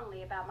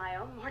fondly about my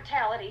own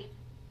mortality.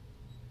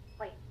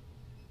 Wait,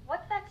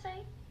 what's that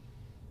say?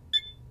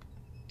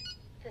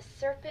 The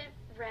serpent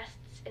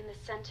rests in the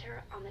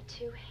center on the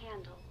 2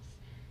 handles.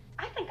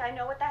 I think I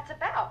know what that's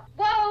about.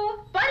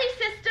 Whoa, buddy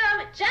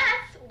system!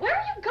 Jess, where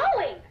are you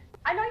going?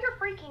 I know you're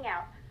freaking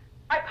out.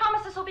 I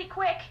promise this will be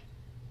quick.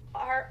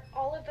 Are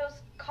all of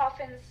those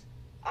coffins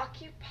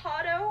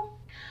occupado?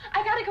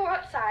 I gotta go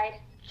outside.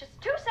 Just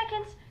 2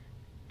 seconds.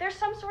 There's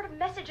some sort of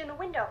message in the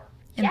window.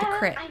 In the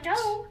crypt, I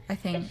know. I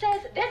think. It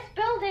says, this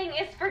building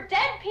is for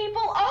dead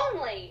people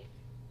only.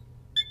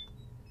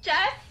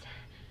 Jess?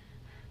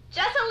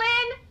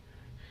 Jessalyn?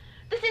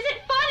 This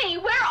isn't funny.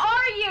 Where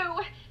are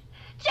you?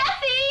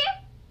 Jessie!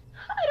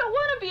 I don't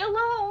want to be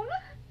alone.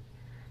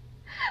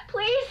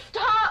 Please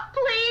stop,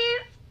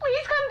 please.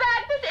 Please come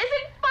back. This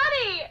isn't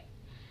funny.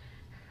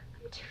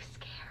 I'm too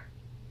scared.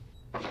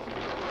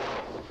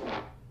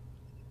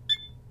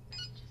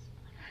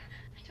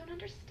 I don't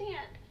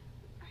understand.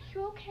 Are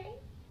you okay?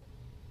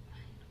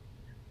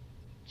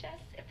 Jess,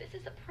 if this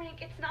is a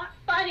prank, it's not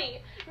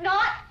funny.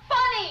 Not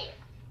funny!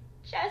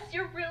 Jess,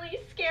 you're really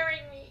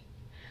scaring me.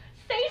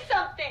 Say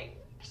something.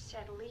 I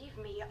said leave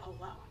me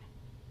alone.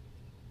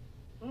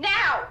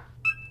 Now!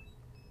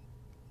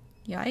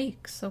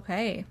 Yikes,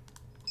 okay.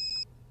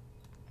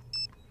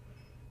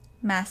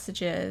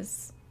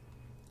 Messages.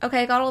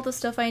 Okay, got all the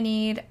stuff I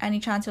need. Any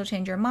chance you'll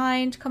change your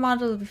mind? Come on,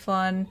 it'll be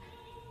fun.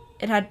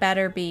 It had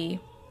better be.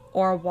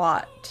 Or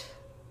what?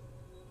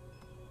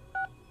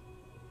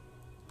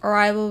 Or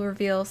I will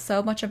reveal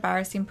so much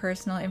embarrassing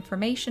personal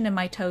information in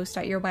my toast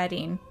at your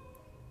wedding.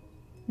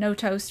 No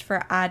toast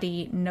for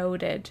Addie,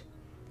 noted.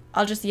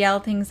 I'll just yell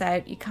things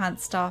out. You can't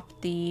stop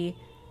a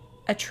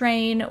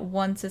train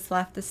once it's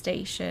left the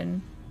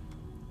station.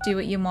 Do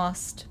what you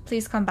must.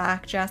 Please come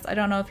back, Jess. I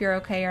don't know if you're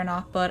okay or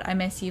not, but I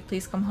miss you.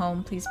 Please come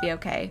home. Please be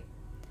okay.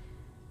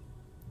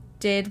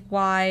 Did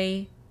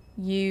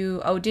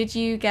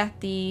you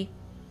get the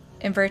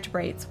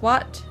invertebrates?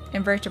 What?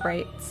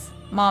 Invertebrates.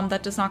 Mom,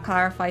 that does not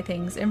clarify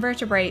things.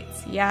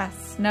 Invertebrates.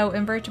 Yes. No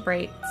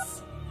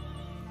invertebrates.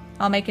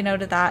 I'll make a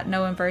note of that.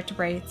 No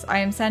invertebrates. I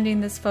am sending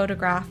this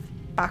photograph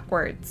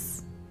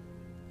backwards.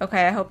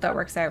 Okay, I hope that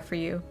works out for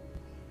you.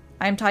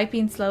 I am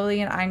typing slowly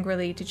and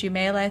angrily. Did you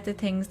mail out the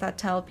things that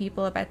tell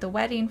people about the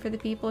wedding for the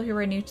people who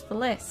are new to the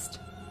list?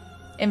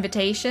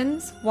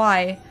 Invitations?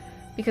 Why?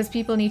 Because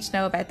people need to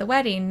know about the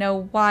wedding.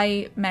 No,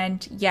 why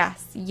meant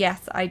yes.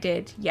 Yes, I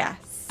did.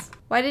 Yes.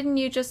 Why didn't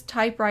you just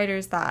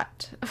typewriters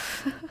that?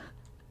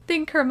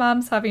 Think her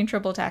mom's having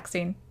trouble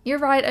texting. You're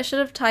right, I should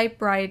have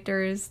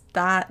typewriters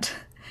that.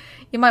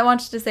 You might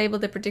want to disable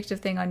the predictive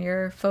thing on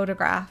your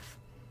photograph.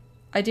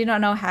 I do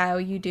not know how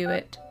you do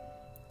it.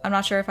 I'm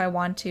not sure if I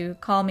want to.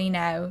 Call me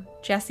now.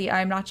 Jessie,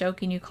 I'm not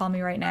joking. You call me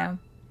right now.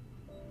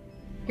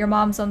 Your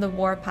mom's on the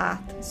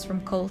warpath. It's from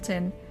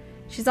Colton.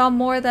 She's on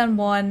more than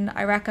one.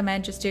 I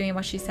recommend just doing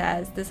what she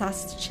says. This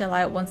has to chill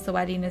out once the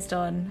wedding is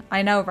done.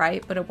 I know,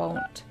 right? But it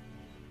won't.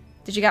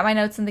 Did you get my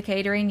notes on the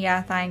catering?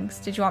 Yeah, thanks.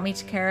 Did you want me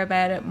to care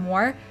about it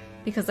more?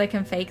 Because I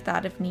can fake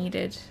that if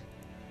needed.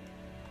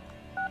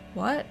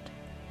 What?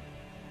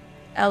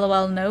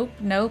 LOL, nope.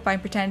 Nope,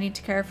 I'm pretending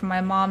to care for my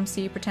mom,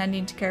 so you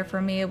pretending to care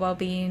for me while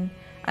being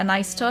a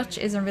nice touch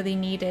isn't really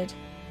needed.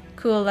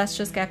 Cool, let's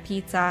just get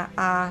pizza.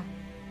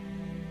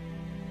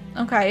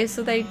 Okay,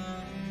 so they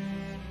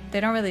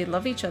don't really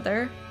love each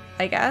other,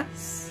 I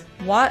guess.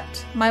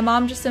 What? My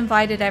mom just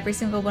invited every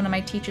single one of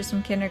my teachers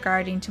from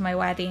kindergarten to my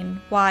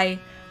wedding. Why?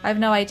 I have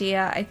no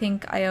idea. I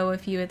think I owe a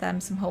few of them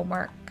some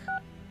homework.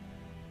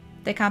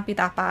 They can't be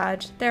that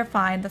bad. They're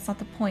fine. That's not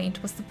the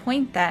point. What's the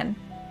point then?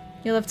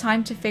 You'll have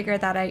time to figure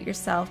that out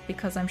yourself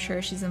because I'm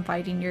sure she's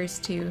inviting yours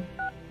too.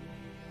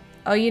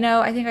 Oh, you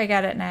know, I think I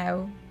get it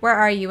now. Where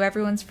are you?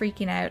 Everyone's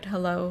freaking out.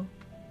 Hello.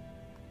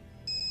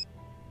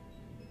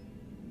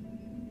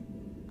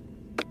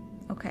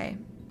 Okay.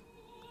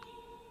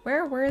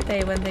 Where were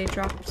they when they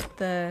dropped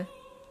the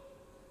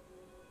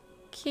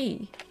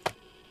key?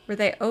 Were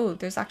they... Oh,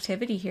 there's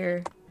activity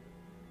here.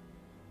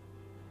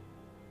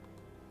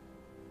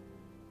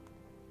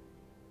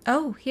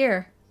 Oh,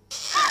 here.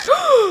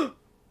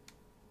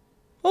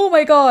 Oh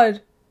my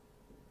god.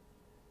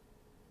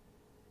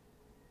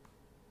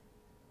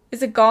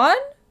 Is it gone?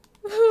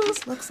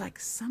 This looks like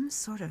some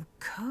sort of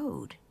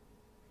code.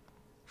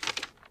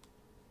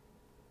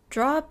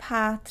 Draw a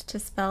path to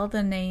spell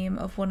the name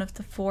of one of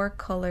the 4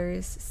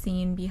 colors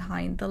seen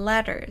behind the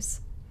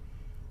letters,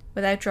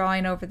 without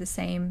drawing over the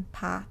same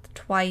path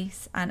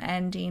twice and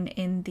ending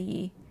in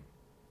the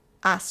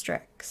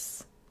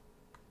asterisk.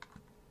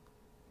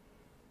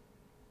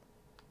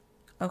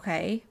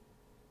 Okay.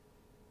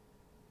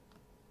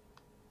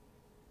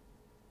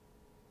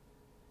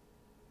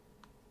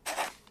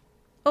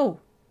 Oh.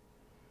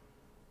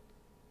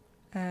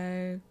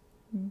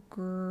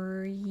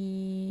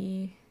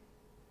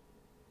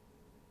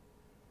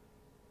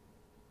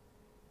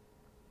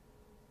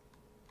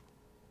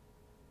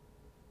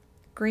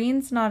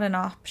 Green's not an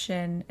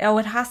option. Oh,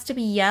 it has to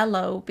be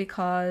yellow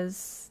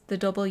because the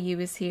W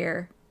is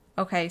here.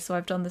 Okay, so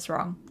I've done this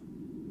wrong.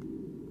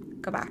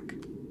 Go back.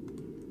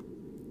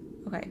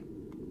 Okay.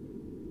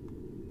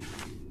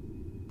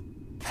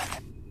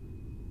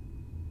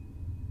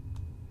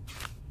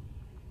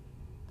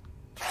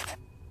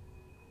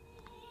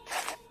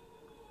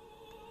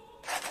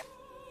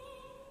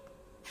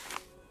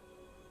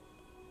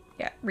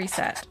 Yeah,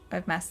 reset.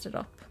 I've messed it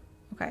up.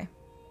 Okay.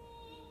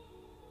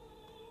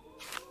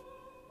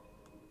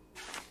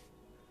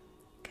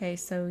 Okay,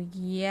 so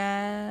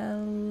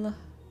yell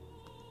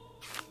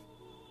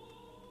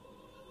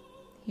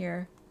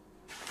here.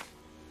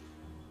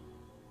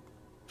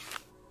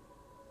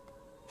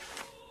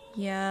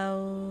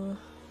 Yell.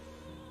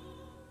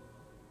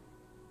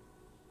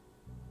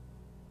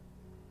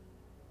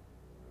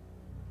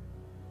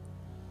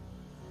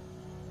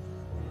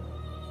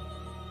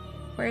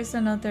 Where's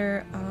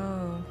another?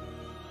 Oh,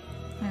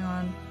 hang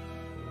on.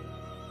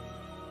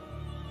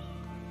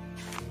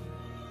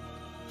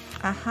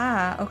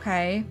 Aha,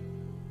 okay.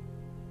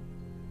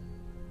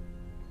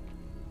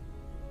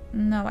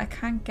 No, I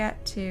can't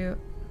get to...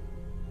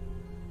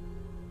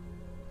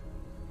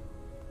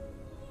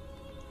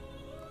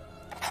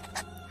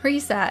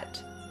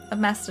 Reset. I've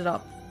messed it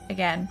up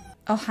again.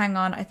 Oh, hang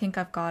on. I think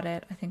I've got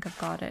it. I think I've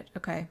got it.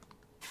 Okay.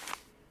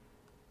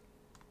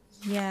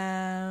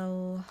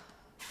 Yell.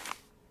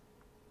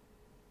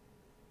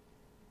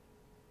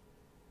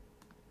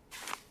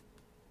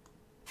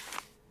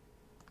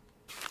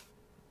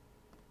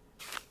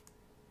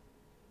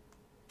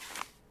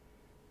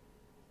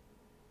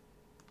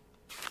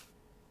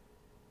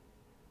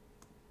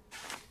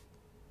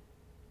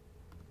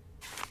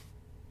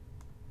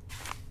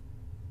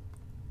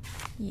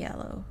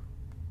 Yellow.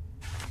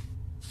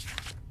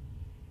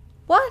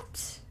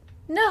 What?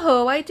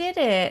 No, I did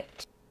it.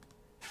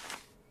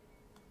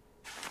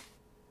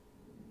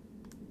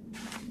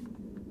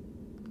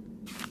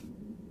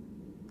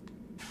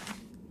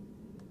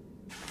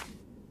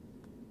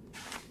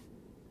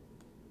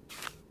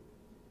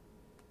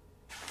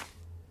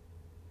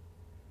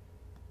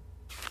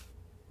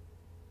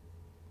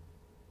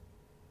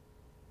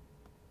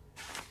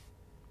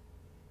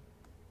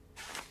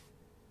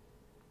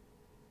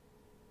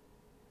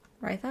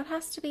 Right, that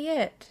has to be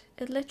it.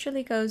 It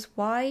literally goes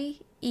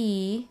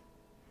Y-E-L-L-O-W.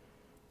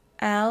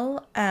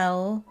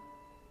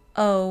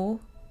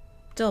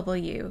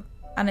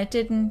 And it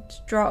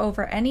didn't draw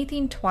over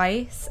anything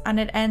twice, and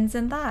it ends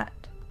in that.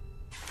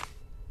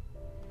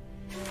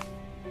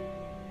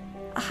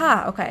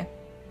 Aha, okay.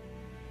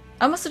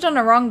 I must have done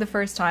it wrong the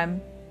first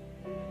time.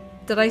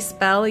 Did I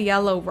spell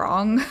yellow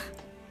wrong?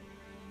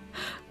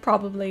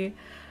 Probably.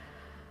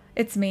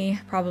 It's me,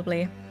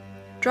 probably.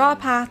 Draw a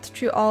path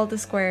through all the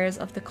squares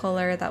of the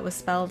colour that was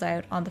spelled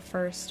out on the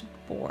first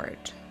board.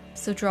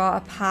 So draw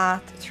a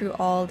path through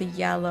all the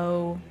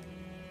yellow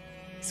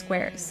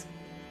squares.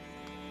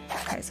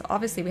 Okay, so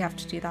obviously we have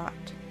to do that.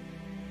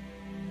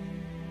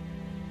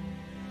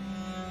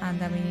 And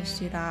then we need to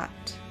do that.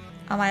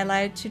 Am I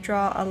allowed to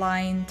draw a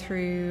line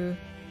through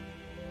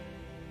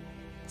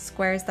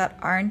squares that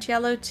aren't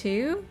yellow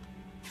too?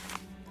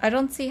 I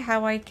don't see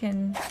how I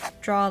can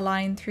draw a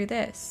line through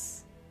this.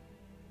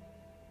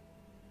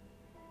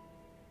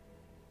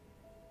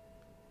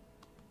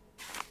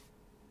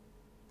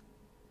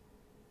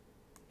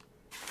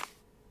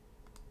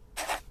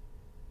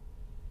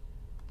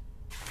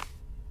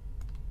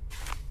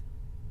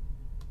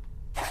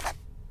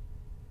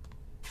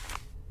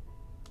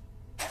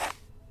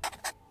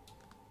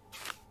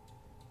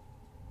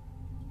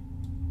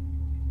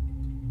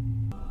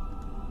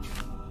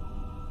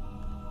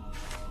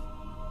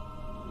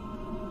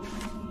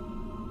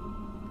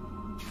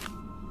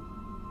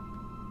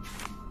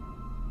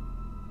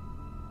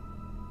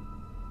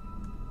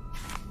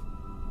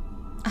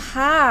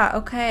 Aha,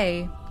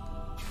 okay.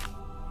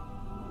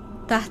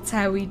 That's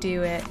how we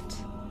do it.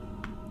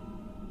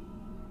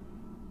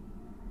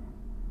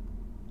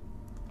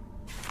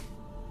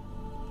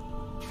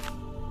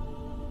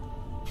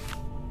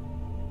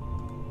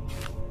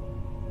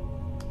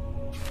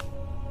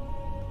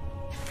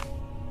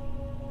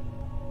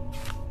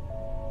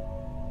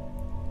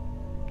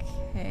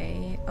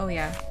 Okay. Oh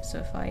yeah, so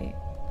if I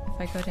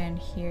go down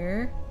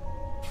here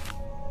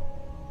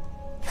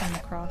and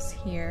across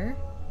here.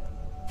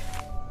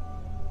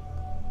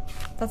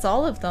 That's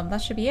all of them.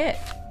 That should be it.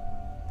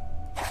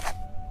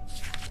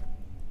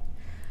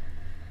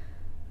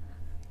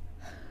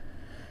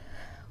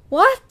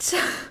 What?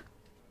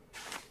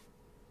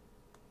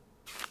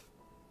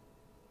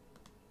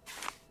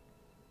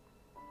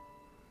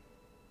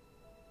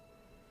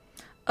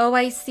 Oh,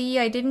 I see.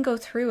 I didn't go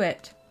through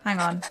it. Hang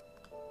on.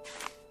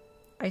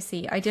 I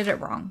see. I did it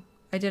wrong.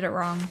 I did it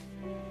wrong.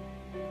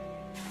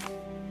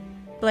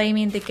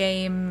 Blaming the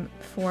game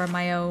for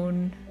my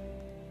own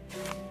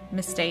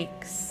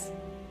mistakes.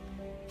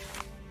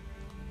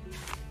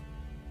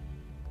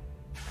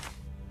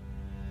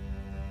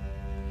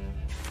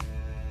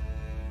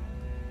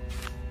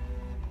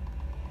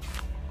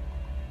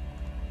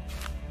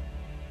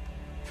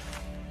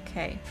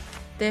 Okay,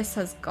 this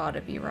has got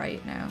to be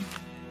right now.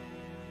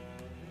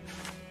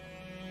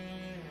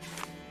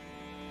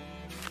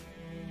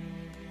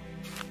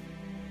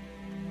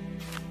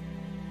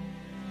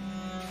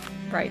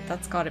 Right,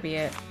 that's got to be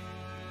it.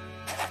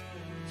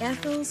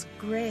 Ethel's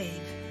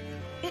grave.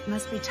 It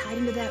must be tied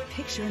into that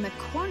picture in the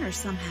corner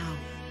somehow.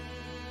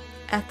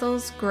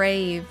 Ethel's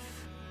grave.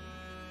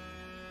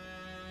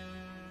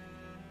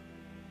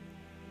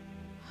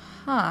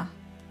 Huh.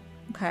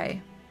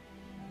 Okay.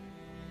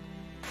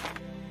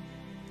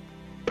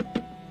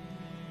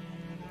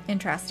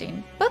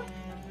 Interesting. But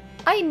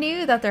I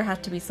knew that there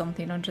had to be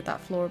something under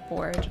that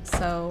floorboard,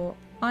 so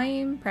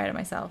I'm proud of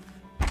myself.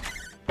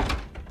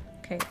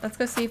 Okay, let's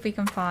go see if we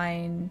can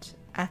find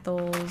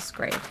Ethel's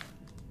grave.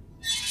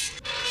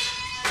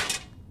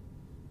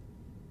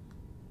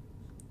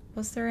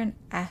 Was there an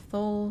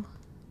Ethel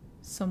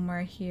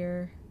somewhere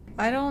here?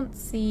 I don't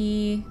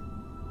see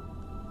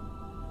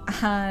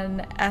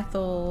an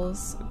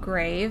Ethel's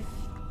grave.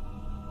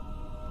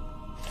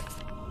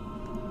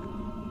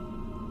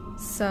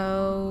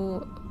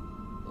 So,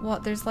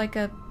 what, there's like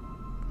a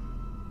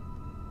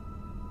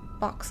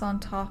box on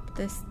top,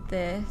 this.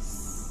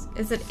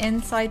 Is it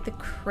inside the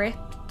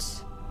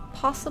crypt?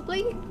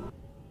 Possibly?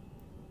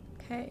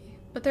 Okay,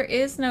 but there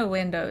is no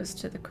windows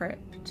to the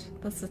crypt.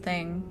 That's the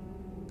thing.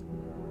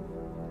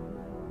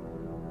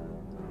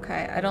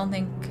 Okay, I don't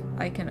think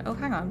I can, oh,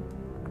 hang on.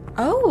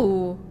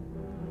 Oh!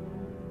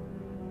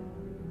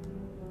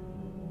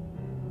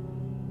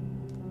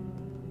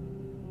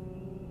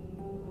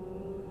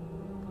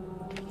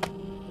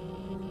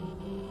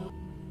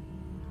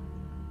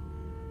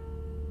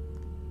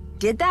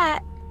 Did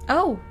that.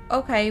 Oh,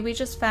 okay, we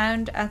just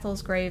found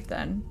Ethel's grave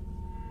then.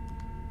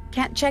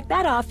 Can't check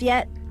that off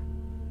yet.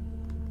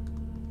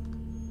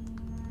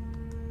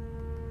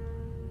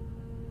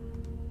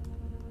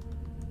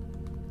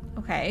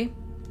 Okay.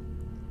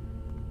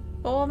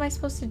 But what am I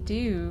supposed to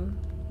do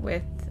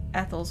with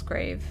Ethel's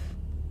grave?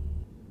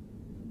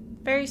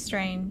 Very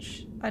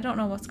strange. I don't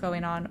know what's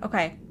going on.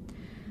 Okay.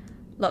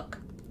 Look,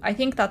 I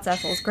think that's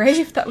Ethel's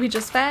grave that we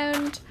just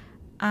found.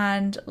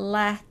 And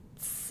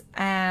let's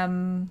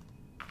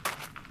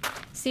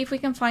see if we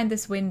can find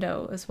this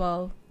window as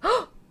well.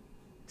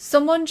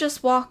 Someone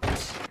just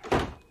walked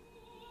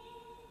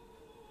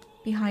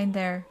behind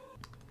there.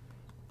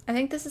 I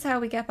think this is how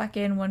we get back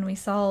in when we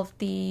solve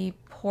the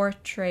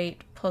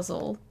portrait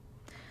puzzle.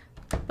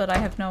 But I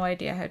have no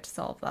idea how to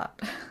solve that.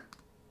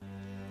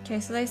 Okay,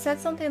 so they said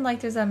something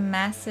like there's a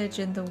message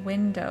in the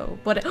window,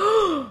 but it,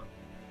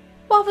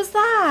 what was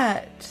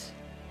that?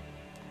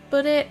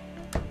 But it,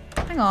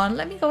 hang on,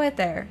 let me go out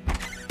there.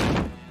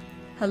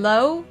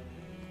 Hello?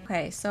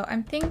 Okay, so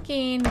I'm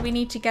thinking we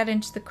need to get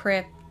into the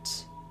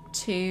crypt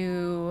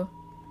to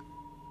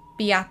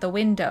be at the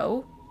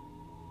window.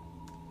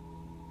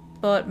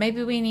 But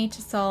maybe we need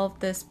to solve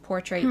this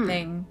portrait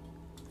thing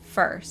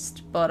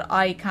first. But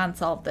I can't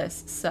solve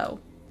this, so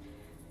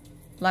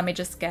let me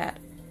just get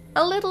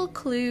a little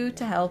clue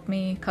to help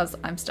me, because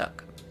I'm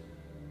stuck.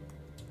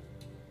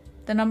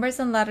 The numbers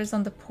and letters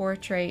on the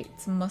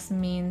portraits must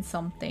mean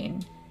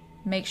something.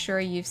 Make sure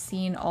you've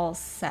seen all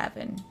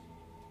 7.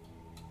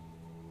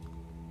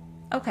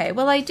 Okay,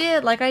 well I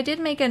did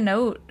make a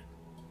note.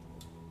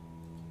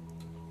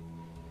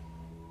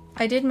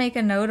 I did make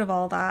a note of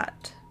all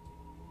that.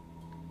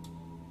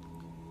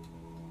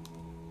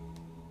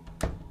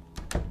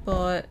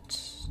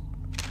 But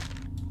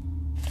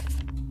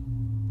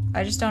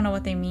I just don't know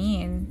what they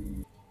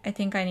mean. I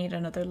think I need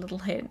another little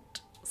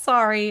hint.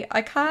 Sorry,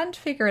 I can't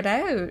figure it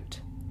out.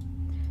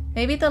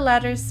 Maybe the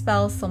letters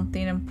spell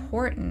something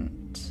important.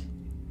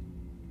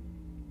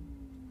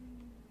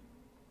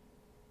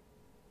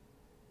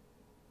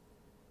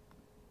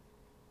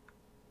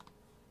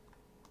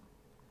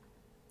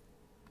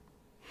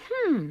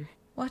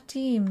 What do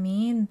you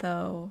mean,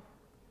 though?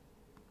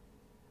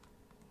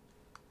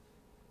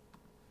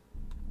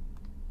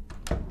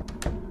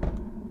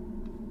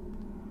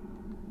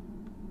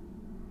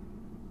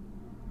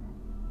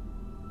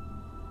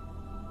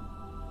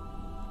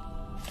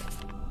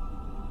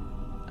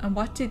 And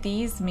what do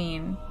these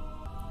mean?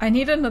 I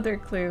need another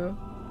clue.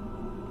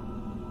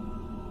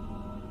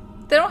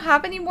 They don't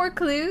have any more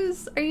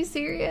clues? Are you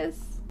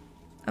serious?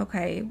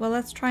 Okay, well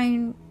let's try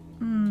and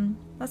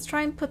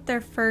put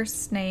their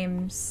first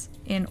names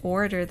in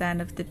order then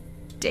of the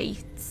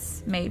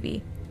dates,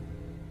 maybe.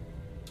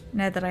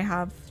 Now that I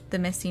have the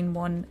missing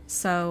one,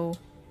 so...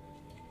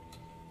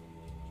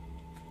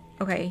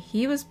 Okay,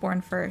 he was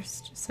born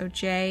first, so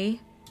J...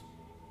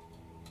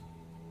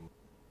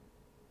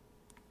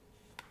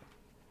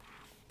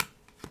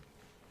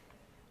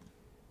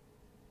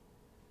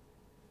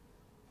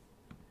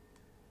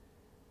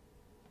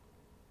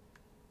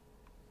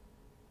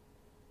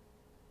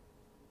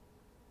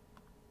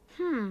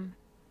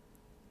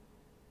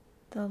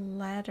 The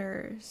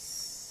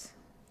letters.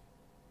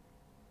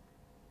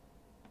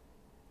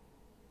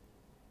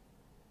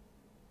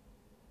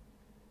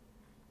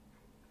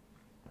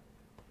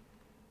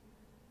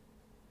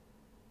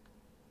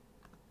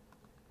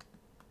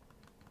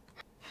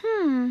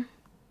 Hang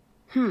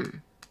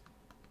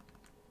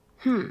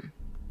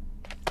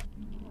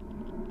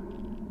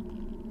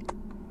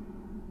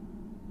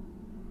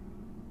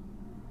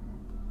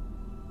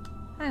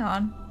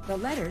on. The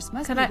letters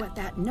must be what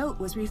that note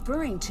was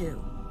referring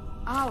to.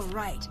 All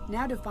right,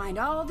 now to find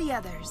all the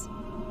others.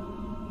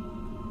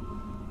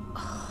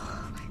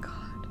 Oh my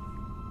god.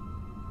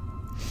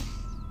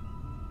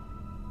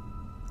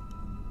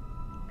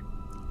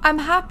 I'm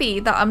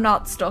happy that I'm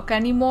not stuck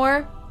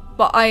anymore,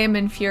 but I am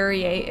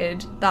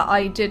infuriated that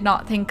I did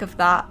not think of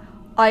that.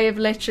 I have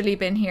literally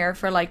been here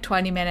for like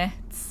 20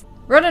 minutes,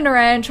 running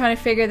around trying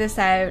to figure this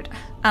out,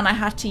 and I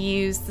had to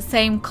use the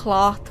same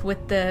cloth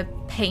with the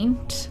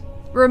paint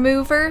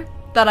remover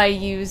that I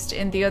used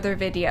in the other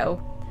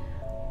video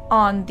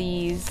on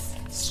these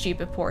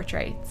stupid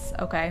portraits,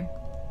 okay?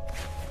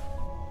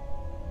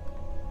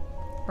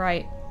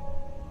 Right.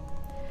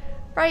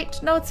 Right,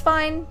 no, it's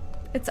fine.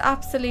 It's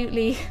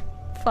absolutely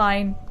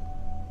fine.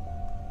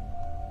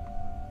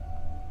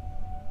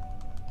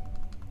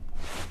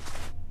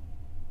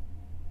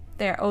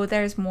 There, oh,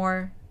 there's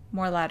more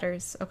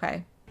letters,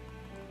 okay.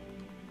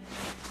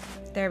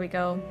 There we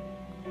go.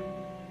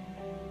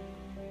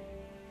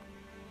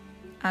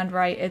 And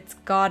right, it's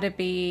gotta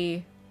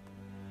be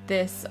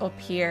this up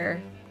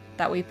here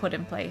that we put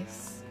in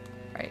place,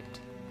 right?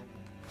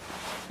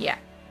 Yeah,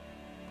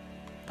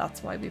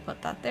 that's why we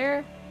put that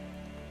there.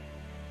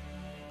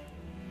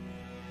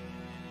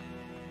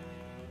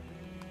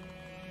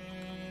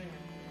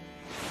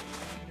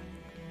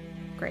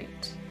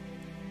 Great.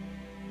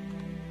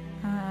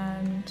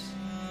 And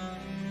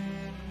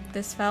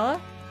this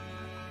fella?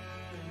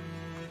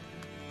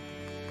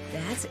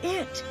 That's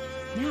it.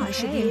 Now I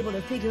should be able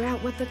to figure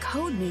out what the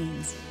code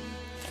means.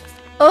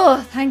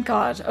 Oh, thank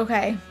God.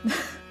 Okay.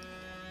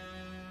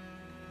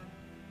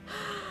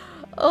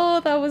 Oh,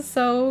 that was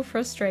so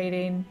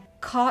frustrating.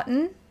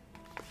 Cotton?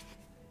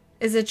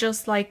 Is it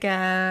just like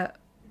a...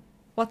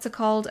 What's it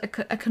called?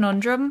 A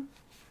conundrum?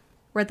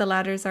 Where the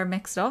letters are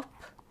mixed up?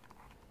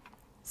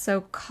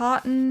 So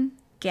cotton,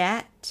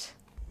 get,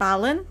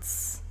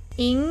 balance,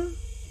 ing,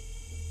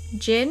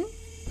 gin,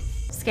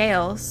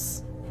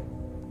 scales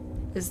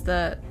is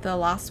the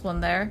last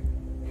one there.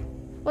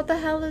 What the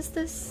hell is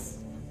this?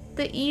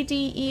 The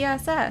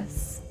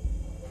EDESS.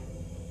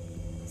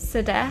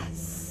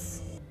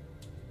 Sedes.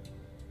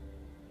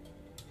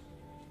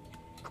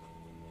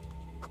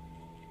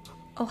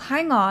 Oh,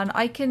 hang on.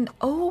 I can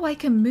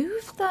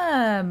move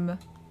them.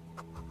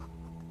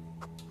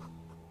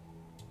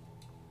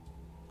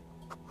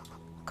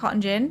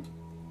 Cotton gin.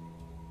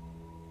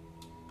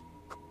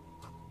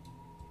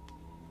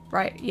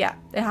 Right, yeah.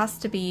 It has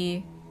to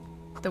be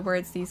the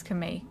words these can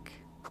make.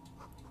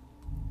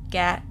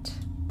 Get.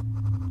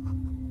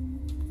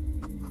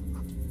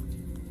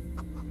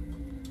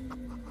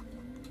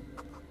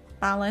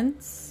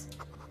 Balance.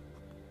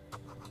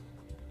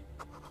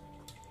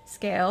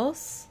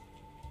 Scales.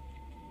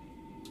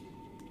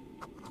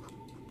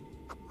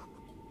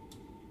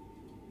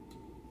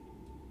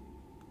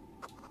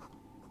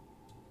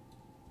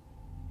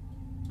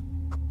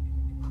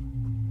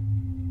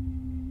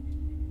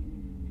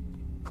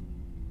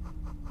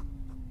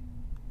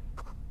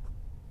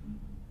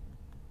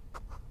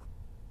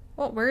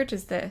 What word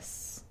is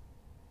this?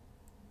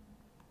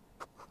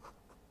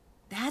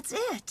 That's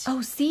it.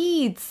 Oh,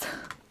 seeds.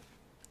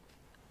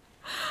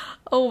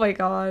 Oh my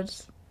god.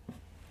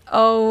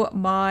 Oh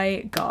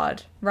my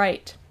god.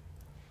 Right.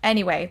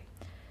 Anyway,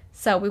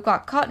 so we've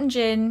got cotton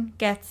gin,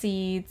 get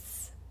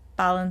seeds,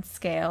 balance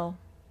scale.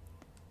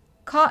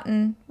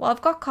 Cotton. Well,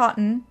 I've got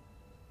cotton.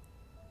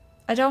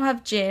 I don't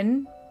have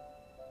gin.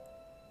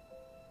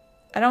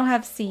 I don't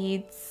have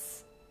seeds.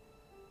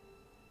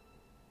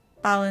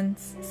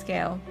 Balance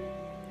scale.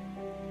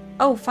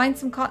 Oh, find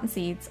some cotton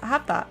seeds. I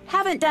have that.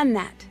 Haven't done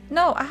that.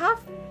 No, I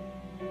have.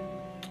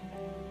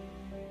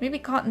 Maybe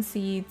cotton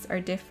seeds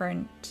are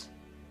different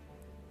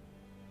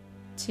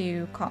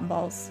to cotton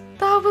balls.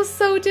 That was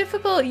so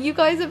difficult. You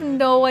guys have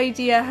no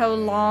idea how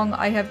long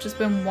I have just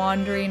been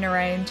wandering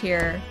around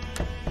here,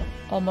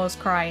 almost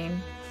crying.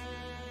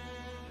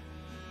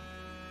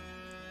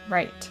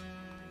 Right.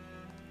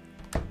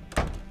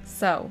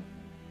 So,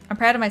 I'm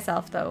proud of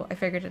myself though. I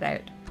figured it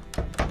out.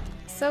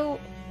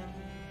 So,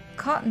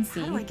 cotton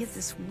seeds. How do I get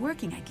this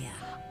working again?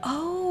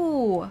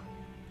 Oh!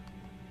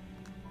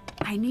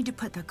 I need to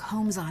put the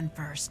combs on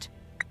first.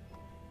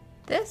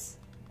 This?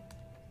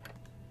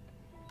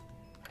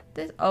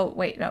 This? Oh,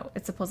 wait, no.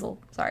 It's a puzzle.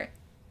 Sorry.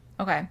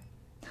 Okay.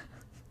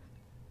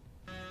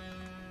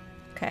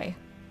 Okay.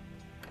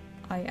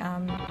 I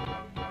am...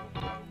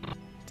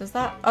 Does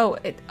that... Oh,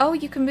 oh,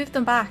 you can move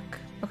them back.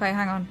 Okay,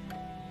 hang on.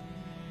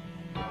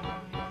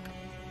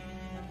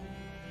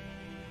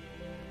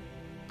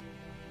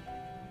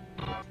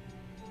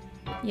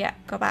 Yeah,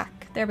 go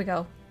back. There we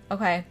go.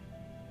 Okay.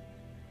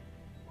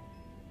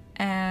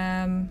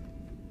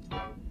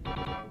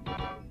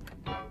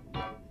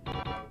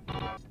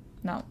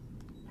 No.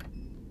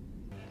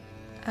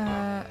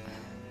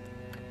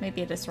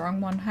 Maybe it is the wrong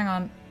one. Hang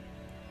on.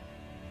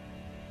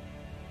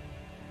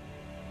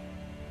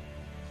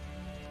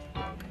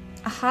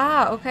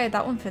 Aha, okay,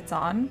 that one fits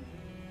on.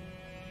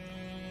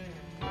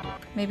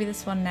 Maybe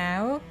this one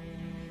now.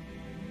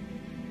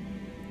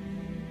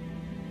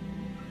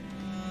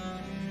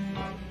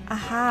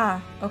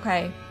 Aha,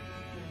 okay.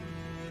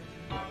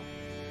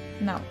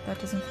 No, that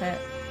doesn't fit.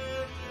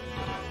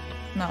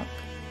 No.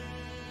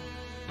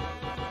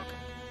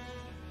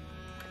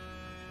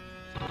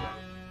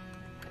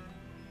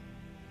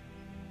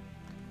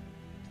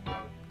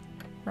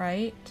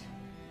 Right.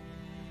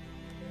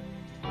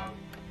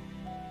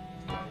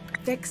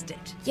 Fixed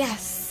it.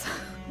 Yes!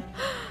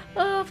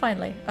 Oh,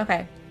 finally.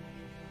 Okay.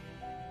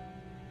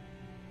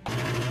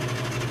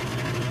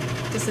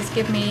 Does this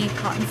give me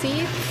cotton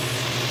seeds?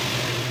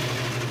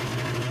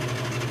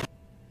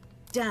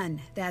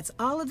 Done. That's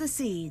all of the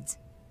seeds.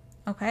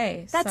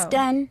 Okay, That's so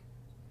done.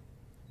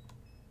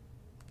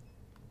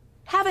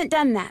 Haven't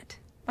done that.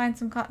 find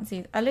some cotton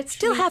seeds. I literally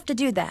Still have to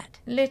do that.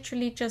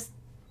 literally just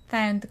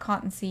found the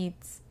cotton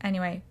seeds.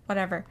 Anyway,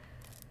 whatever.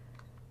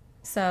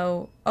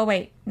 So, oh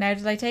wait, now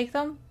did I take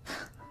them?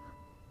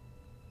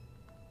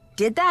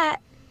 Did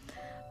that.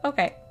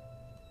 Okay.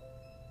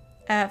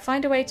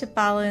 Find a way to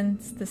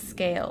balance the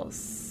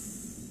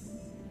scales.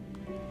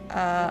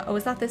 Oh,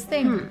 is that this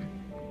thing?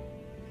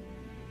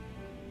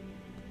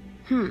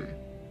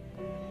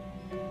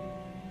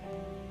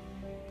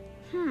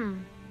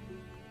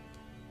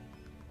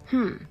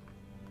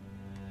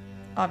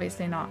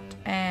 Obviously not.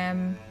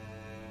 I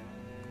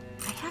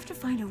have to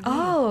find a way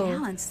Oh. to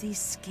balance these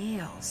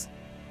scales.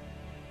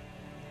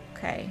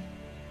 Okay.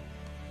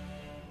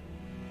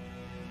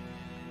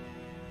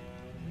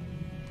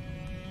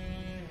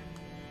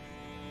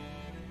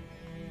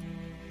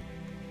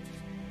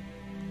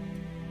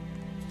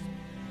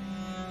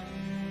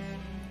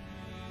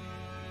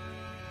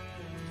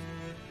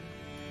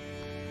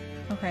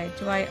 Okay,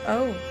 do I...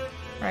 Oh,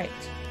 right.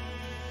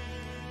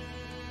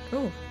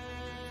 Ooh.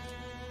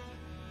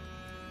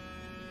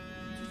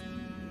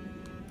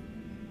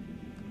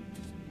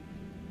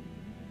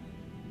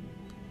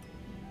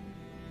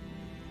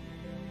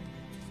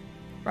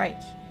 Right.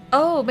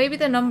 Oh, maybe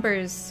the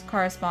numbers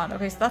correspond.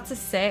 Okay, so that's a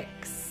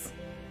 6.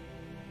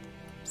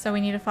 So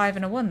we need a 5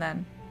 and a 1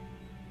 then.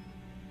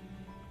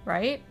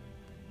 Right?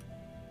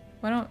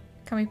 Why don't...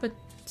 Can we put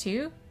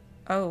 2?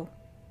 Oh.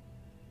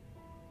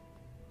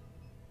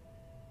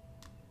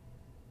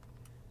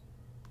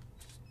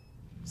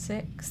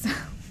 Six.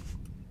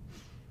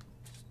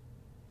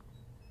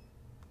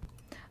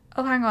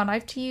 Oh, hang on. I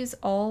have to use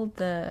all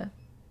the...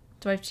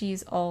 Do I have to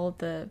use all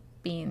the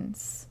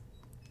beans?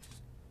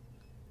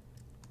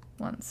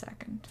 1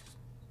 second.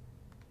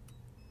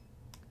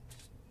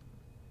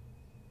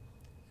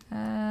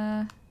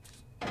 Aha!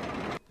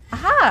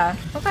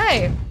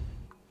 Okay.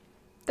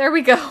 There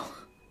we go.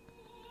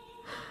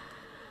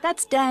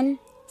 That's done.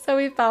 So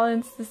we've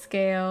balanced the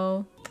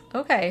scale.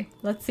 Okay,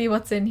 let's see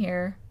what's in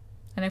here.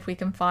 And if we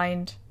can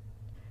find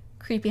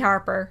Creepy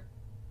Harper.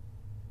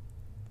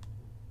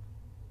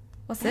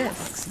 What's That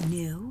this? looks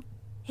new.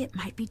 It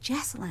might be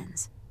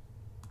Jesselyn's.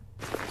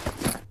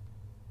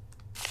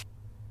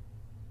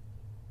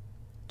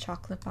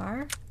 Chocolate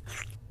bar.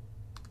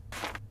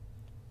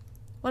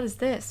 What is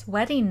this?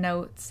 Wedding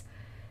notes.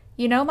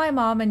 You know my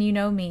mom and you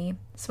know me.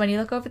 So when you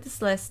look over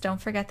this list, don't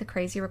forget the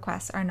crazy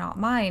requests are not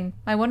mine.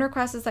 My one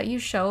request is that you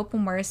show up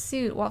and wear a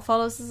suit. What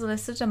follows is a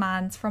list of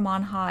demands from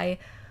on high.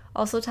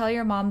 Also tell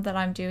your mom that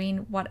I'm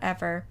doing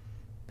whatever,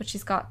 but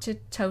she's got to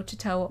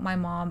toe-to-toe with my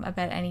mom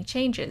about any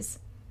changes.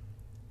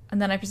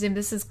 And then I presume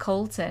this is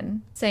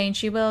Colton saying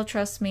she will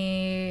trust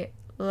me.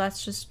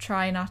 Let's just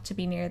try not to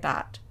be near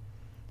that.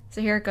 So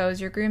here it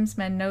goes. Your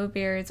groomsmen, no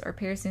beards or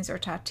piercings or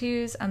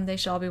tattoos, and they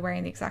shall be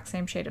wearing the exact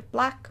same shade of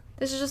black.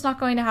 This is just not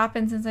going to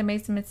happen since I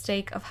made the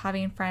mistake of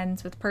having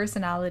friends with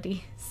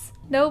personalities.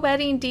 No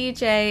wedding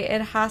DJ.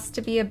 It has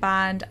to be a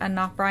band and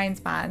not Brian's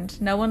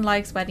band. No one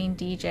likes wedding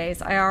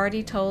DJs. I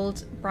already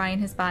told Brian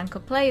his band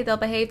could play. They'll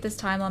behave this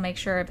time. I'll make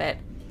sure of it.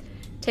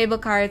 Table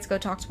cards. Go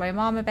talk to my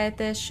mom about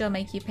this. She'll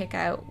make you pick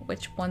out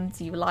which ones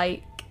you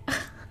like.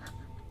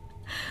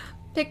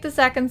 Pick the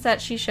second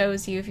set she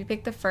shows you. If you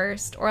pick the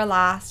first or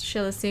last,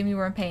 she'll assume you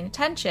weren't paying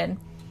attention.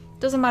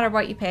 Doesn't matter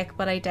what you pick,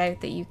 but I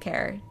doubt that you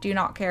care. Do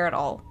not care at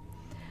all.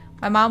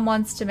 My mom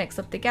wants to mix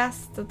up the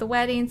guests at the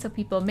wedding so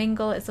people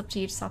mingle. It's up to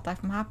you to stop that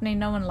from happening.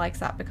 No one likes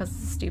that because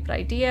it's a stupid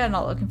idea. I'm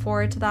not looking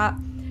forward to that.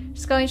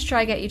 She's going to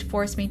try to get you to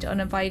force me to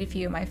uninvite a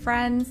few of my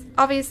friends.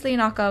 Obviously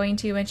not going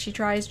to. When she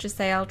tries, just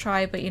say I'll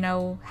try, but you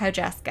know how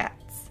Jess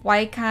gets.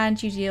 Why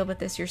can't you deal with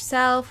this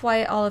yourself?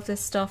 Why all of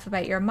this stuff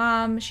about your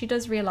mom? She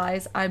does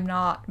realize I'm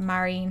not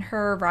marrying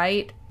her,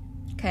 right?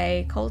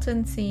 Okay,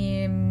 Colton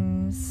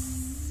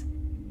seems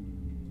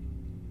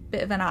a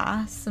bit of an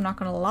ass, I'm not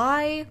gonna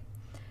lie.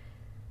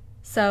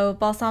 So,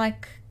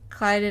 balsamic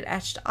clouded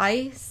etched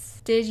ice.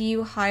 Did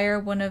you hire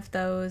one of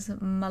those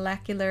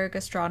molecular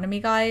gastronomy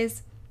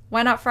guys?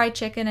 Why not fried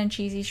chicken and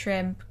cheesy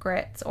shrimp,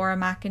 grits, or a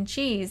mac and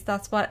cheese?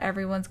 That's what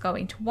everyone's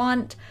going to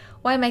want.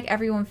 Why make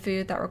everyone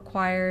food that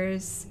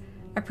requires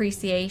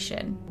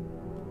appreciation?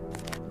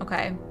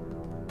 Okay.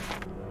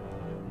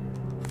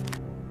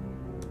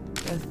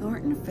 The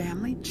Thornton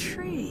family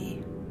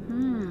tree.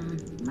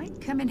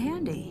 Might come in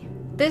handy.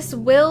 This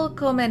will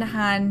come in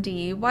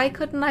handy. Why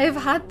couldn't I have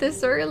had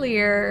this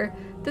earlier?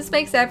 This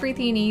makes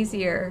everything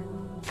easier.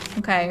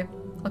 Okay,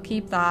 I'll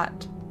keep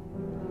that.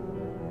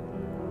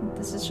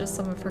 This is just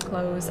some of her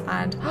clothes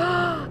and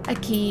a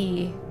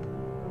key.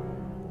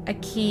 A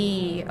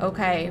key.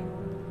 Okay.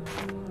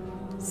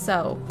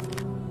 So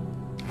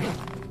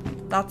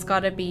that's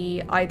gotta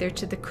be either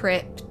to the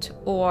crypt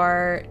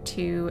or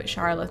to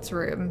Charlotte's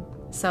room.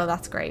 So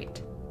that's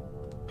great.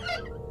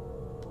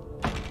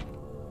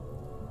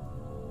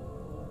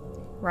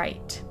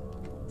 Right.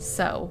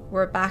 So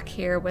we're back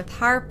here with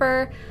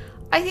Harper.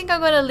 I think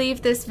I'm going to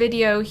leave this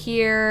video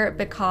here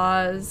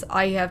because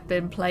I have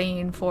been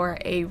playing for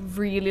a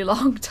really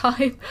long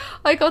time.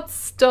 I got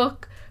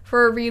stuck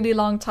for a really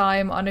long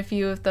time on a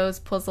few of those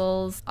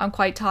puzzles. I'm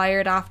quite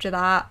tired after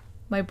that.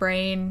 My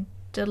brain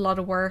did a lot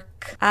of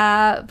work.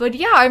 But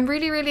yeah, I'm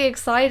really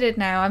excited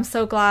now. I'm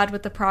so glad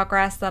with the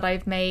progress that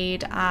I've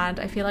made, and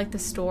I feel like the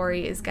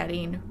story is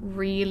getting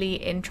really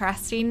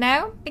interesting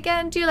now.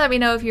 Again, do let me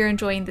know if you're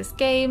enjoying this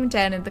game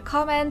down in the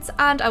comments,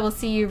 and I will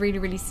see you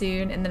really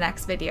soon in the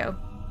next video.